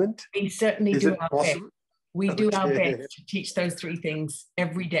Government? We certainly do our best. We do our best to teach those three things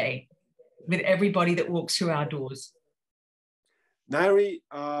every day with everybody that walks through our doors. Ngaire,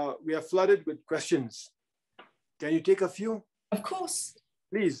 we are flooded with questions. Can you take a few? Of course.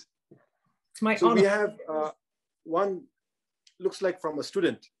 Please. It's my honor. So we have one, looks like from a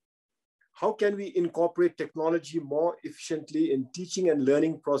student. How can we incorporate technology more efficiently in teaching and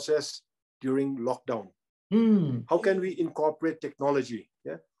learning process during lockdown? How can we incorporate technology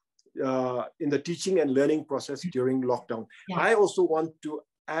in the teaching and learning process during lockdown? Yeah. I also want to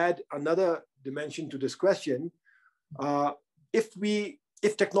add another dimension to this question.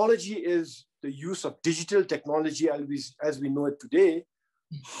 If technology is the use of digital technology as we know it today,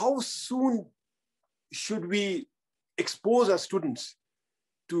 how soon should we expose our students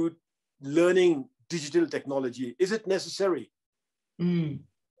to learning digital technology? Is it necessary?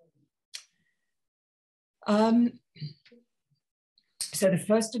 So the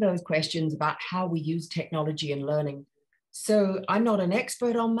first of those questions about how we use technology in learning. So I'm not an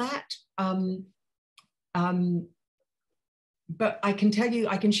expert on that. But I can tell you,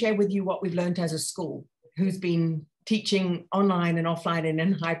 I can share with you what we've learned as a school who's been teaching online and offline and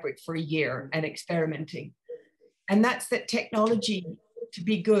in hybrid for a year and experimenting. And that's that technology, to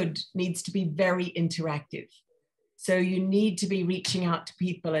be good, needs to be very interactive. So you need to be reaching out to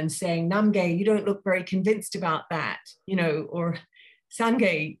people and saying, Namgay, you don't look very convinced about that, or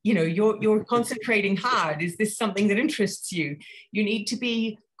Sangay, you're concentrating hard. Is this something that interests you? You need to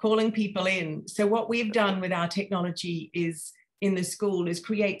be calling people in. So what we've done with our technology in the school is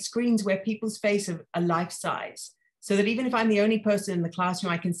create screens where people's faces are life-size, so that even if I'm the only person in the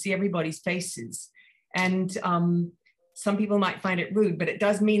classroom, I can see everybody's faces. And some people might find it rude, but it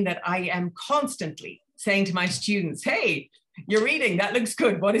does mean that I am constantly saying to my students, hey, you're reading, that looks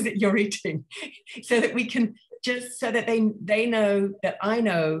good. What is it you're reading? So that we can so that they know that I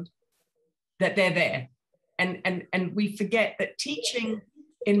know that they're there. And we forget that teaching,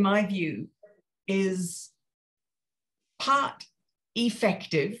 in my view, is part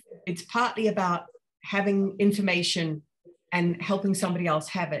effective. It's partly about having information and helping somebody else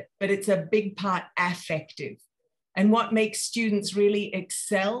have it, but it's a big part affective. And what makes students really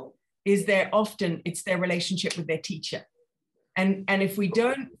excel is it's their relationship with their teacher. And if we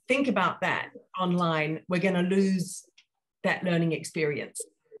don't think about that online, we're going to lose that learning experience.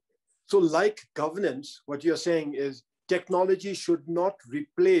 So like governance, what you're saying is technology should not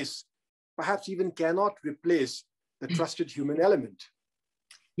replace, perhaps even cannot replace, the trusted human element.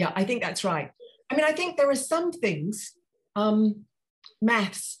 Yeah, I think that's right. I mean, I think there are some things,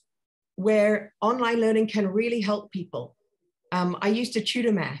 maths, where online learning can really help people. I used to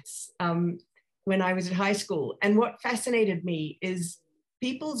tutor maths when I was at high school. And what fascinated me is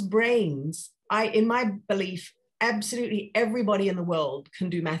people's brains, in my belief, absolutely everybody in the world can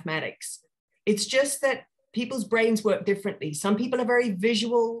do mathematics. It's just that people's brains work differently. Some people are very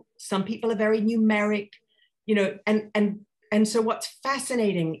visual, some people are very numeric, you know, and so what's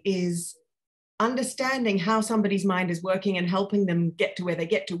fascinating is understanding how somebody's mind is working and helping them get to where they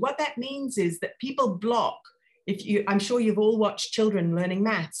get to. What that means is that people block. I'm sure you've all watched children learning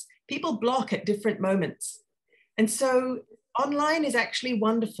maths. People block at different moments. And so online is actually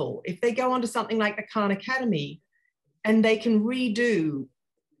wonderful. If they go onto something like the Khan Academy and they can redo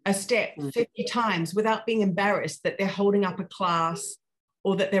a step 50 times without being embarrassed that they're holding up a class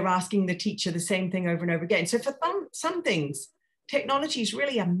or that they're asking the teacher the same thing over and over again. So for some things, technology is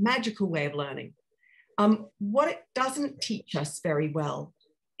really a magical way of learning. What it doesn't teach us very well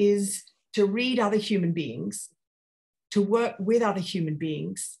is to read other human beings, to work with other human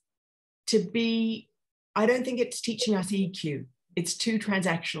beings, I don't think it's teaching us EQ. It's too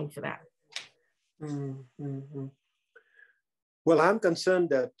transactional for that. Mm-hmm. Well, I'm concerned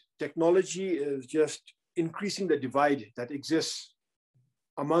that technology is just increasing the divide that exists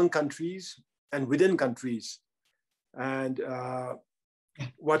among countries and within countries. And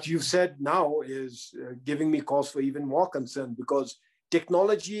what you've said now is giving me cause for even more concern, because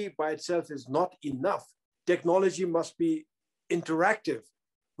technology by itself is not enough. Technology must be interactive,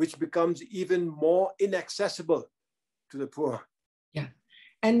 which becomes even more inaccessible to the poor. Yeah.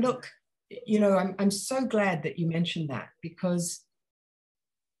 And look, you know, I'm so glad that you mentioned that, because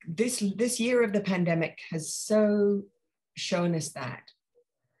this year of the pandemic has so shown us that.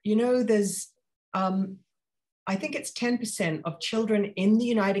 You know, there's, I think it's 10% of children in the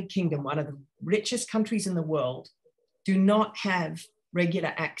United Kingdom, one of the richest countries in the world, do not have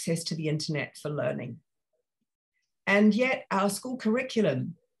regular access to the internet for learning. And yet our school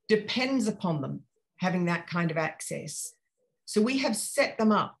curriculum depends upon them having that kind of access. So we have set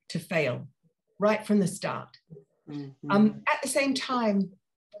them up to fail right from the start. Mm-hmm. At the same time,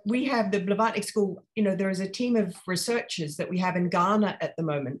 we have the Blavatnik School, you know, there is a team of researchers that we have in Ghana at the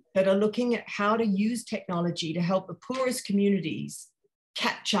moment that are looking at how to use technology to help the poorest communities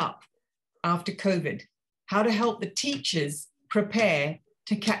catch up after COVID, how to help the teachers prepare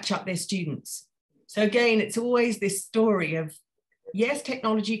to catch up their students. So again, it's always this story of, yes,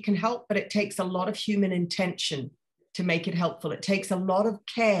 technology can help, but it takes a lot of human intention to make it helpful. It takes a lot of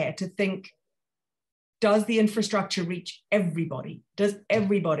care to think, does the infrastructure reach everybody? Does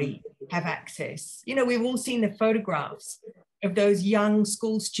everybody have access? You know, we've all seen the photographs of those young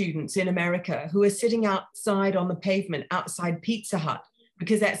school students in America who are sitting outside on the pavement, outside Pizza Hut,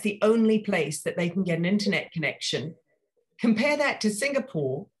 because that's the only place that they can get an internet connection. Compare that to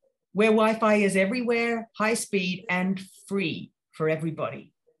Singapore, where Wi-Fi is everywhere, high speed and free for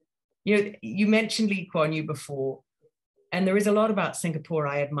everybody. You know, you mentioned Lee Kuan Yew before, and there is a lot about Singapore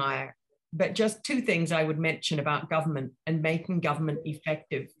I admire. But just two things I would mention about government and making government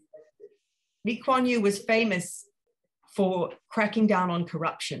effective. Lee Kuan Yew was famous for cracking down on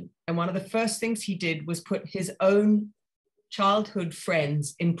corruption. And one of the first things he did was put his own childhood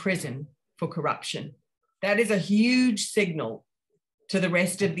friends in prison for corruption. That is a huge signal to the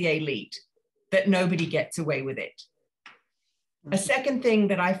rest of the elite that nobody gets away with it. A second thing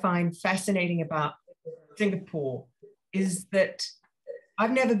that I find fascinating about Singapore is that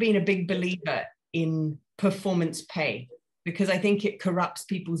I've never been a big believer in performance pay, because I think it corrupts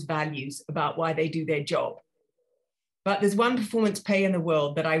people's values about why they do their job. But there's one performance pay in the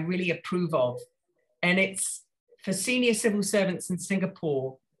world that I really approve of, and it's for senior civil servants in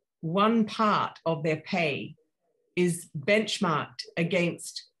Singapore. One part of their pay is benchmarked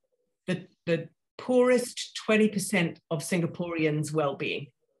against the poorest 20% of Singaporeans' well-being.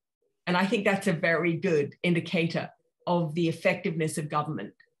 And I think that's a very good indicator of the effectiveness of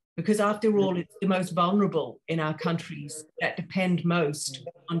government, because after all, it's the most vulnerable in our countries that depend most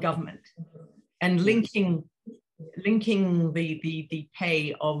on government. And linking the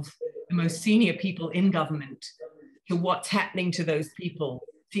pay of the most senior people in government to what's happening to those people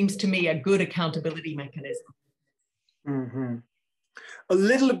seems to me a good accountability mechanism. Mm-hmm. A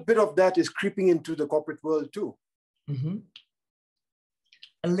little bit of that is creeping into the corporate world too. Mm-hmm.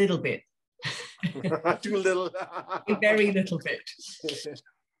 A little bit. Too little. A very little bit.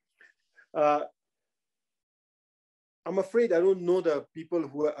 I'm afraid I don't know the people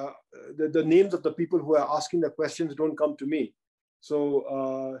who are, the names of the people who are asking the questions don't come to me.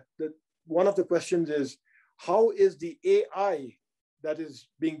 So one of the questions is, how is the AI that is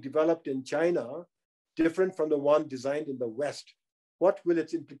being developed in China different from the one designed in the West? What will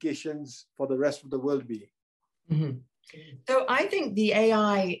its implications for the rest of the world be? Mm-hmm. So I think the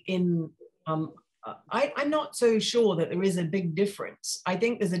AI in, I'm not so sure that there is a big difference. I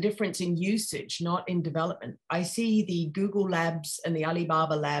think there's a difference in usage, not in development. I see the Google labs and the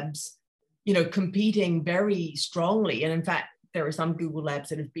Alibaba labs, you know, competing very strongly. And in fact, there are some Google labs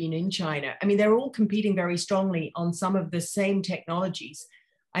that have been in China. I mean, they're all competing very strongly on some of the same technologies.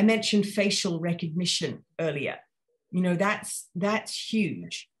 I mentioned facial recognition earlier. You know, that's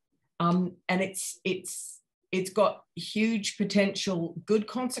huge. And it's got huge potential good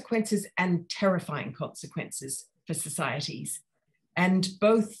consequences and terrifying consequences for societies. And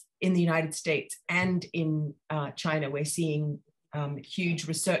both in the United States and in China, we're seeing huge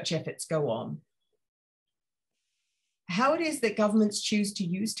research efforts go on. How it is that governments choose to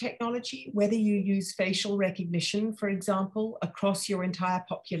use technology, whether you use facial recognition, for example, across your entire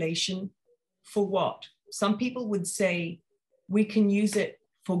population, for what? Some people would say we can use it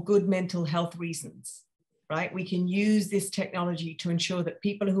for good mental health reasons, right? We can use this technology to ensure that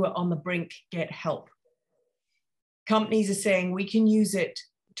people who are on the brink get help. Companies are saying we can use it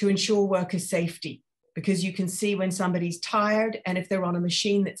to ensure worker safety, because you can see when somebody's tired, and if they're on a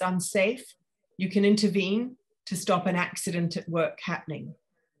machine that's unsafe, you can intervene to stop an accident at work happening.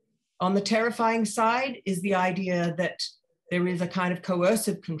 On the terrifying side is the idea that there is a kind of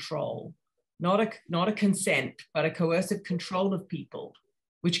coercive control, not a consent, but a coercive control of people,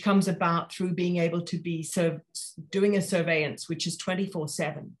 which comes about through being able to be doing a surveillance, which is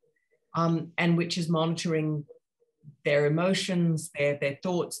 24/7, and which is monitoring their emotions, their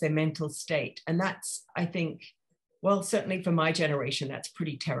thoughts, their mental state. And that's, I think, well, certainly for my generation, that's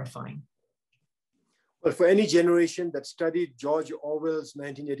pretty terrifying. Well, for any generation that studied George Orwell's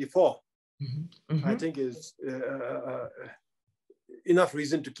 1984, mm-hmm. Mm-hmm. I think is enough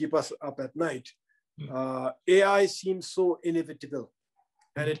reason to keep us up at night. AI seems so inevitable,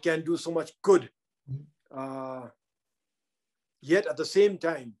 and it can do so much good. Yet at the same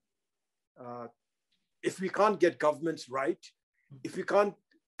time, if we can't get governments right, if we can't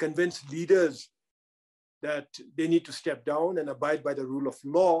convince leaders that they need to step down and abide by the rule of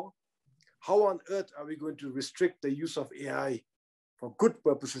law, how on earth are we going to restrict the use of AI for good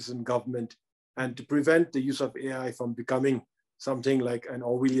purposes in government and to prevent the use of AI from becoming something like an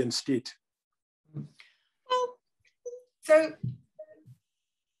Orwellian state? Well, so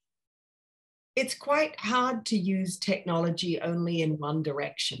it's quite hard to use technology only in one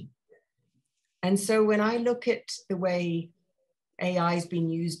direction. And so when I look at the way AI has been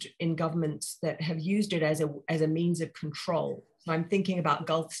used in governments that have used it as a means of control, so I'm thinking about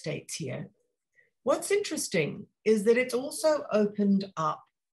Gulf states here. What's interesting is that it's also opened up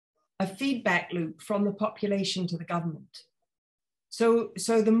a feedback loop from the population to the government. So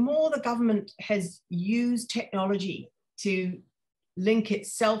the more the government has used technology to link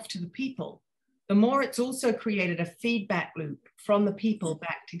itself to the people, the more it's also created a feedback loop from the people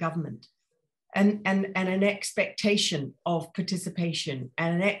back to government. And an expectation of participation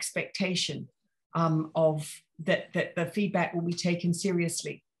and an expectation of that the feedback will be taken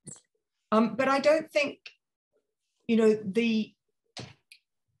seriously. But I don't think, you know,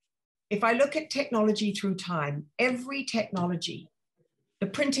 if I look at technology through time, every technology, the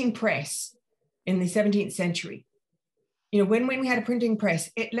printing press in the 17th century, you know, when we had a printing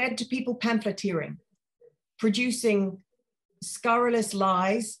press, it led to people pamphleteering, producing scurrilous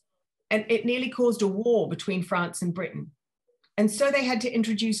lies, and it nearly caused a war between France and Britain. And so they had to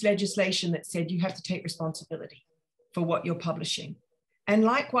introduce legislation that said you have to take responsibility for what you're publishing. And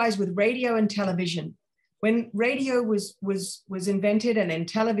likewise with radio and television, when radio was invented and then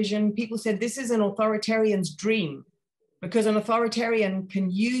television, people said this is an authoritarian's dream, because an authoritarian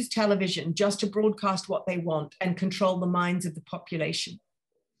can use television just to broadcast what they want and control the minds of the population.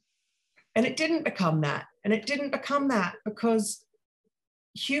 And it didn't become that. And it didn't become that because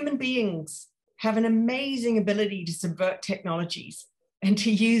human beings have an amazing ability to subvert technologies and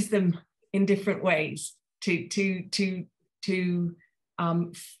to use them in different ways to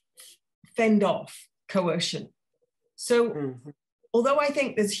fend off coercion. So although I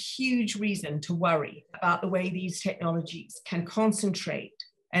think there's huge reason to worry about the way these technologies can concentrate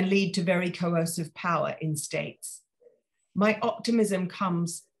and lead to very coercive power in states, my optimism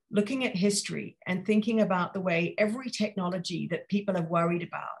comes looking at history and thinking about the way every technology that people have worried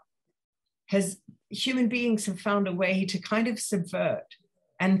about human beings have found a way to kind of subvert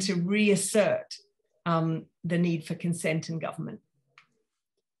and to reassert the need for consent in government.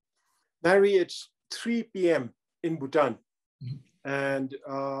 Ngaire, it's 3 p.m. in Bhutan, and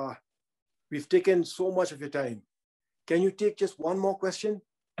we've taken so much of your time. Can you take just one more question?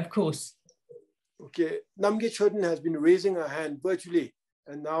 Of course. Okay, Namgay Chodin has been raising her hand virtually,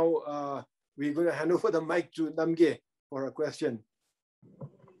 and now we're going to hand over the mic to Namgay for a question.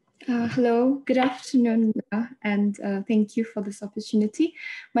 Hello, good afternoon, and thank you for this opportunity.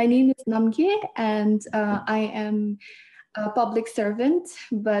 My name is Namgay, and I am a public servant,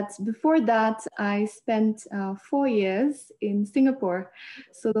 but before that, I spent 4 years in Singapore.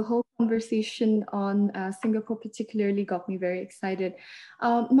 So the whole conversation on Singapore particularly got me very excited.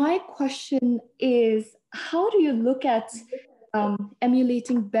 My question is, how do you look at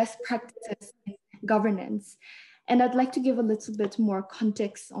emulating best practices in governance? And I'd like to give a little bit more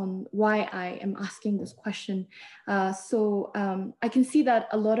context on why I am asking this question. I can see that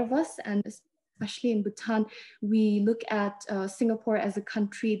a lot of us, and especially in Bhutan, we look at Singapore as a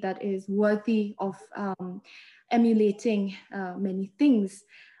country that is worthy of emulating many things.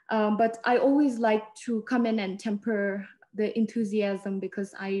 But I always like to come in and temper the enthusiasm,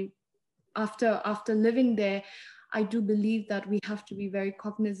 because after living there, I do believe that we have to be very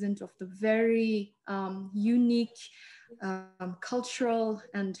cognizant of the very unique cultural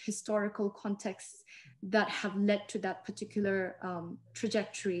and historical contexts that have led to that particular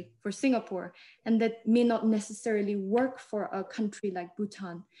trajectory for Singapore, and that may not necessarily work for a country like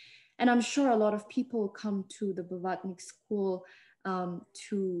Bhutan. And I'm sure a lot of people come to the Blavatnik School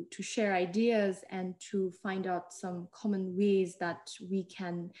to share ideas and to find out some common ways that we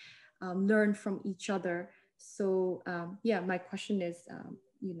can learn from each other. So yeah, my question is,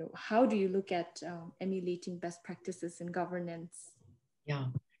 how do you look at emulating best practices in governance? Yeah,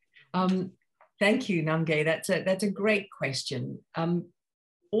 thank you, Namgay. That's a great question.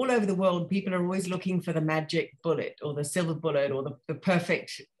 All over the world, people are always looking for the magic bullet or the silver bullet or the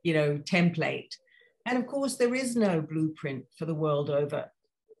perfect, template. And of course, there is no blueprint for the world over,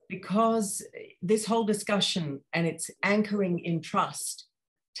 because this whole discussion and its anchoring in trust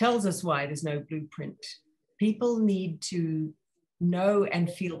tells us why there's no blueprint. People need to know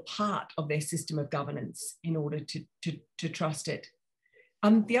and feel part of their system of governance in order to trust it.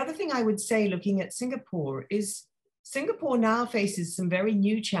 The other thing I would say, looking at Singapore, is Singapore now faces some very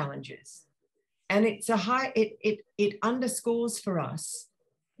new challenges. And it underscores for us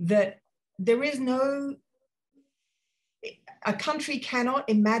that there is a country cannot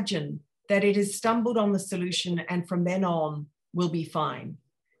imagine that it has stumbled on the solution and from then on will be fine.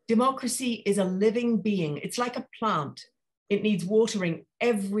 Democracy is a living being. It's like a plant. It needs watering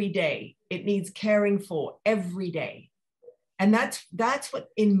every day. It needs caring for every day. And that's what,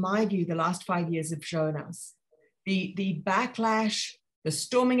 in my view, the last 5 years have shown us. The backlash, the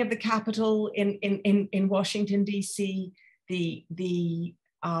storming of the Capitol in Washington, D.C., the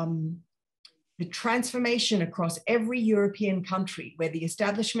transformation across every European country where the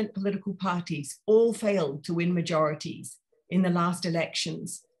establishment political parties all failed to win majorities in the last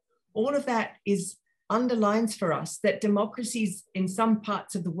elections. All of that underlines for us that democracies in some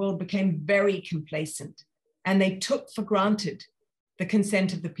parts of the world became very complacent, and they took for granted the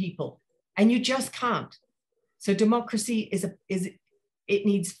consent of the people, and you just can't. So democracy it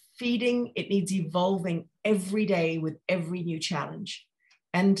needs feeding, it needs evolving every day with every new challenge.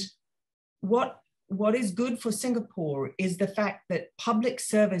 And what is good for Singapore is the fact that public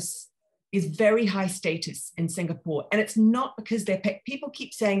service is very high status in Singapore. And it's not because people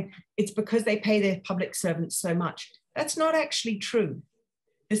keep saying it's because they pay their public servants so much. That's not actually true.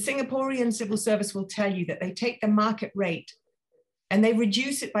 The Singaporean civil service will tell you that they take the market rate and they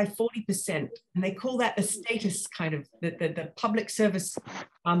reduce it by 40%. And they call that the status kind of, the public service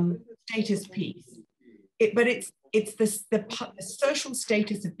status piece. But it's the social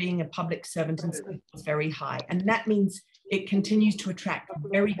status of being a public servant in Singapore is very high. And that means it continues to attract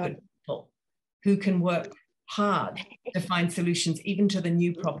very good people who can work hard to find solutions even to the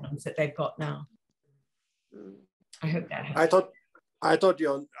new problems that they've got now. I hope that helps. I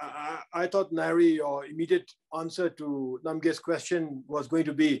thought Ngaire, your immediate answer to Namgay's question was going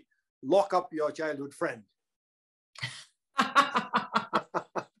to be lock up your childhood friend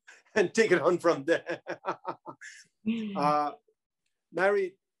and take it on from there.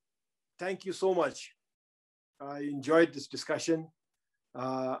 Ngaire, thank you so much. I enjoyed this discussion.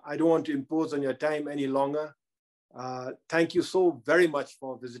 I don't want to impose on your time any longer. Thank you so very much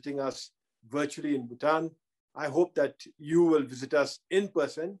for visiting us virtually in Bhutan. I hope that you will visit us in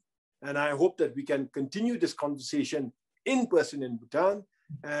person, and I hope that we can continue this conversation in person in Bhutan.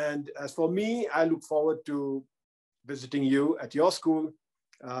 And as for me, I look forward to visiting you at your school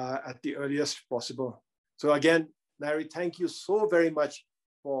at the earliest possible. So again, Ngaire, thank you so very much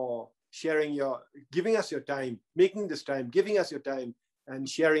for giving us your time, making this time, giving us your time, and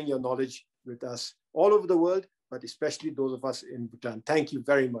sharing your knowledge with us all over the world, but especially those of us in Bhutan. Thank you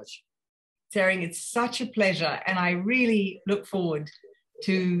very much. Tshering, it's such a pleasure. And I really look forward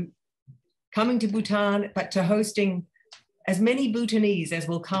to coming to Bhutan, but to hosting as many Bhutanese as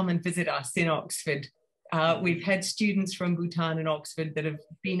will come and visit us in Oxford. We've had students from Bhutan and Oxford that have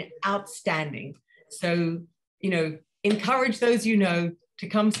been outstanding. So, encourage those to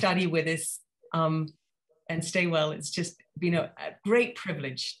come study with us and stay well. It's just been a great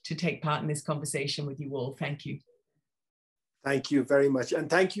privilege to take part in this conversation with you all. Thank you. Thank you very much. And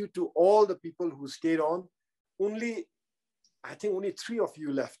thank you to all the people who stayed on. I think only 3 of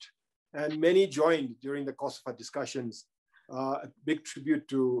you left, and many joined during the course of our discussions. A big tribute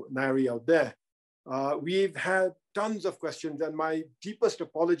to Ngaire out there. We've had tons of questions, and my deepest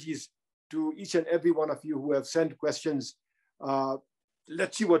apologies to each and every one of you who have sent questions.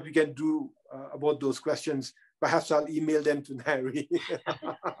 Let's see what we can do about those questions. Perhaps I'll email them to Ngaire.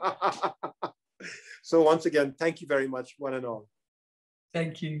 So once again, thank you very much, one and all.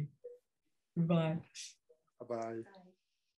 Thank you. Goodbye. Bye-bye.